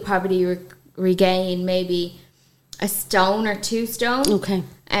weight, you'll probably regain maybe a stone or 2 stone. Okay.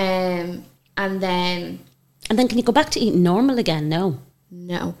 And then can you go back to eating normal again? No.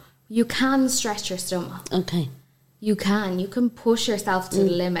 You can stretch your stomach. Okay. You can push yourself to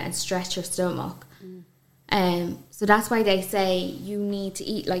the limit and stretch your stomach. So that's why they say you need to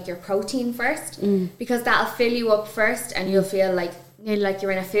eat like your protein first, because that'll fill you up first and you'll feel like nearly like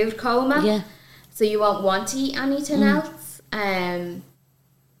you're in a food coma. Yeah. So you won't want to eat anything else.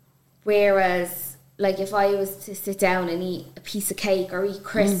 Whereas like if I was to sit down and eat a piece of cake or eat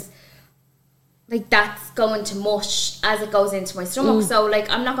crisps, like that's going to mush as it goes into my stomach. So like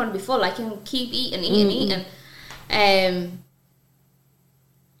I'm not going to be full. I can keep eating.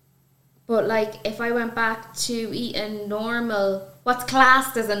 But like if I went back to eating normal, what's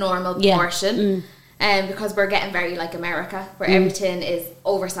classed as a normal portion, because we're getting very like America, where everything is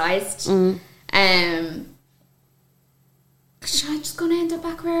oversized. I'm just going to end up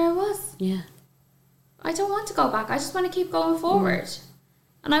back where I was. Yeah. I don't want to go back. I just want to keep going forward.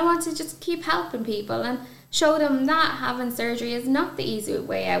 And I want to just keep helping people and show them that having surgery is not the easy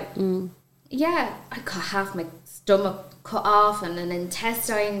way out. Yeah, I could have my stomach cut off and an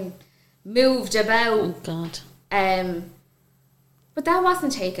intestine moved about. Oh, God. But that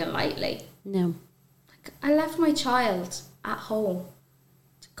wasn't taken lightly. No. Like, I left my child at home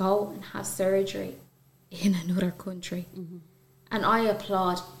to go and have surgery in another country. And I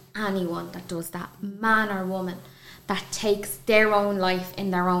applaud anyone that does that, man or woman, that takes their own life in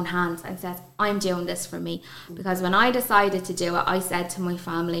their own hands and says, I'm doing this for me. Because when I decided to do it, I said to my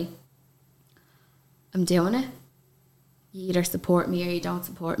family, I'm doing it. You either support me or you don't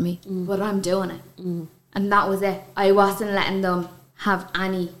support me, but I'm doing it. And that was it. I wasn't letting them have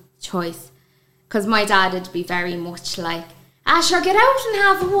any choice, because my dad would be very much like, sure, get out and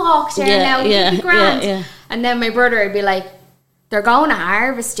have a walk there now, it'll be grand. And then my brother would be like, they're going to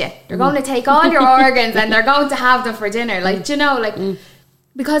harvest you. They're going to take all your organs and they're going to have them for dinner. Like, do you know, like,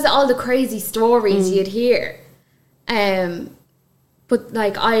 because of all the crazy stories you'd hear. But,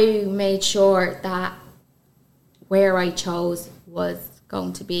 like, I made sure that where I chose was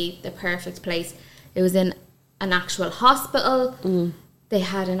going to be the perfect place. It was in an actual hospital. They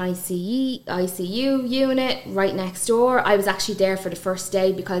had an ICU unit right next door. I was actually there for the first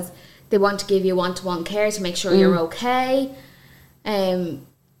day because they want to give you one-to-one care to make sure you're okay.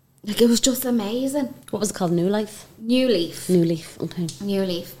 Like, it was just amazing. What was it called? New Life? New Leaf. New Leaf, okay. New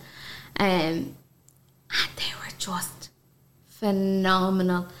Leaf. And they were just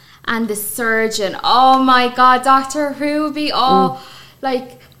phenomenal. And the surgeon, oh my God, Dr. Ruby,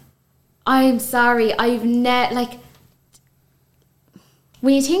 like, I'm sorry, like,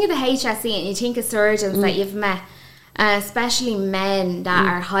 when you think of the HSE and you think of surgeons that you've met, especially men that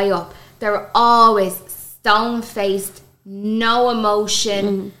are high up, they're always stone-faced, no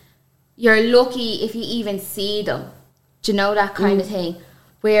emotion. You're lucky if you even see them. Do you know, that kind of thing?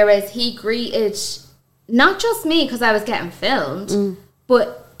 Whereas he greeted not just me, because I was getting filmed,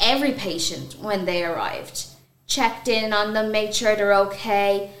 but every patient when they arrived. Checked in on them, made sure they're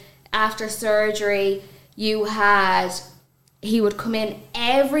okay. After surgery, he would come in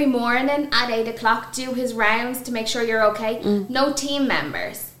every morning at 8 o'clock, do his rounds to make sure you're okay. No team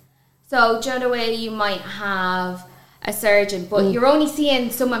members. So, do you know the way you might have a surgeon, but you're only seeing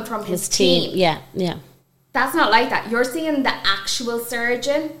someone from his team. Yeah. That's not like that. You're seeing the actual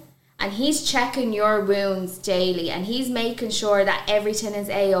surgeon, and he's checking your wounds daily, and he's making sure that everything is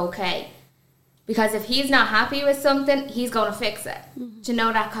A-okay. Because if he's not happy with something, he's going to fix it. Do you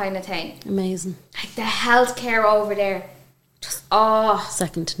know, that kind of thing? Amazing. Like, the healthcare over there, just,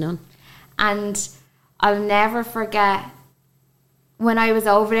 second to none. And I'll never forget, when I was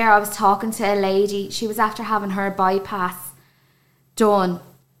over there, I was talking to a lady. She was after having her bypass done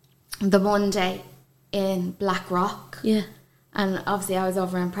the Monday in Blackrock. Yeah. And obviously I was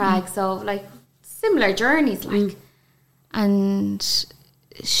over in Prague, so like similar journeys, like. And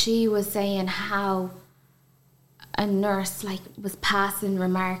she was saying how a nurse like was passing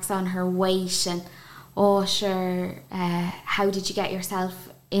remarks on her weight and, how did you get yourself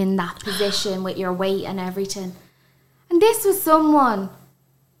in that position with your weight and everything? And this was someone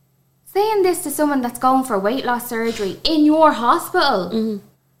saying this to someone that's going for weight loss surgery in your hospital.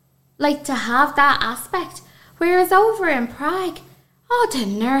 Like, to have that aspect. Whereas over in Prague, the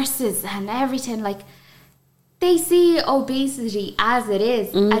nurses and everything, like, they see obesity as it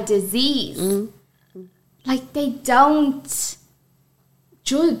is, a disease. Like, they don't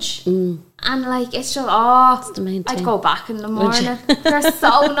judge. And, like, it's just, it's the main I'd thing. go back in the morning. They're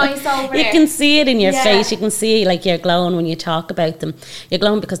so nice over there. You can see it in your face. You can see, like, you're glowing when you talk about them. You're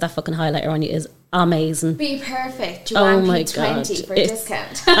glowing because that fucking highlighter on you is amazing. Be perfect. Joanne P20 for a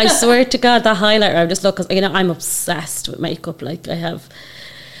discount. I swear to God, that highlighter, I'm just looking, I'm obsessed with makeup. Like, I have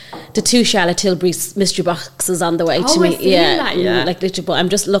the 2 Charlotte Tilbury mystery boxes on the way to me. Yeah. Like, literally, but I'm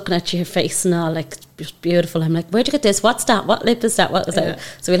just looking at your face and all, like, just beautiful. I'm like, where'd you get this? What's that? What lip is that? What is that?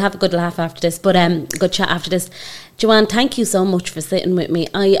 So we'll have a good laugh after this, but good chat after this. Joanne, thank you so much for sitting with me.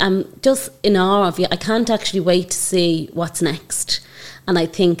 I am just in awe of you. I can't actually wait to see what's next. And I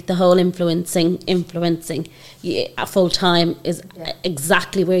think the whole influencing full time is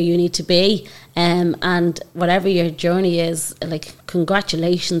exactly where you need to be. And whatever your journey is, like,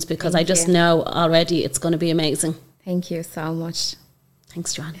 congratulations, because I just know already it's going to be amazing. Thank you so much.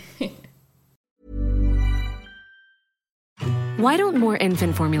 Thanks, Joanne. Why don't more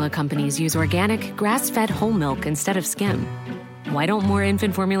infant formula companies use organic, grass-fed whole milk instead of skim? Why don't more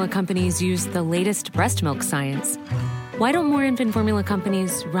infant formula companies use the latest breast milk science? Why don't more infant formula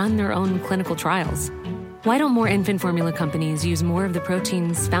companies run their own clinical trials? Why don't more infant formula companies use more of the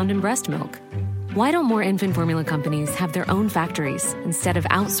proteins found in breast milk? Why don't more infant formula companies have their own factories instead of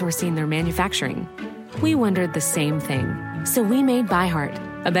outsourcing their manufacturing? We wondered the same thing. So we made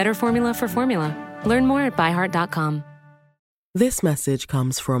ByHeart, a better formula for formula. Learn more at byheart.com. This message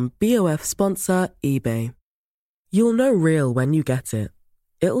comes from BOF sponsor eBay. You'll know real when you get it.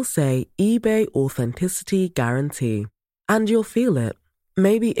 It'll say eBay Authenticity Guarantee. And you'll feel it.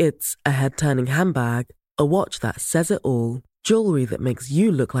 Maybe it's a head-turning handbag, a watch that says it all, jewelry that makes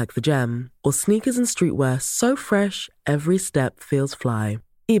you look like the gem, or sneakers and streetwear so fresh every step feels fly.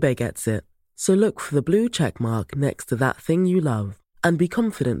 eBay gets it. So look for the blue check mark next to that thing you love and be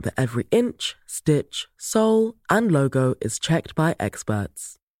confident that every inch, stitch, sole, and logo is checked by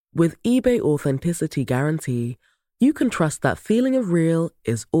experts. With eBay Authenticity Guarantee, you can trust that feeling of real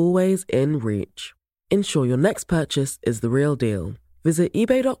is always in reach. Ensure your next purchase is the real deal. Visit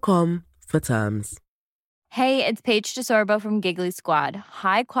ebay.com for terms. Hey, it's Paige DeSorbo from Giggly Squad.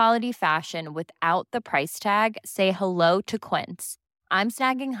 High quality fashion without the price tag. Say hello to Quince. I'm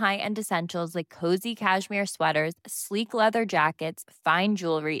snagging high-end essentials like cozy cashmere sweaters, sleek leather jackets, fine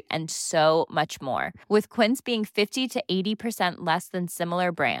jewelry, and so much more. With Quince being 50 to 80% less than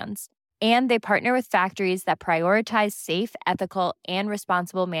similar brands. And they partner with factories that prioritize safe, ethical, and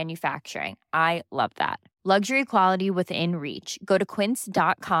responsible manufacturing. I love that. Luxury quality within reach. Go to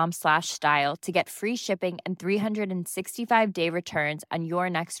quince.com/style to get free shipping and 365-day returns on your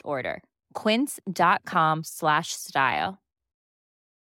next order. Quince.com/style.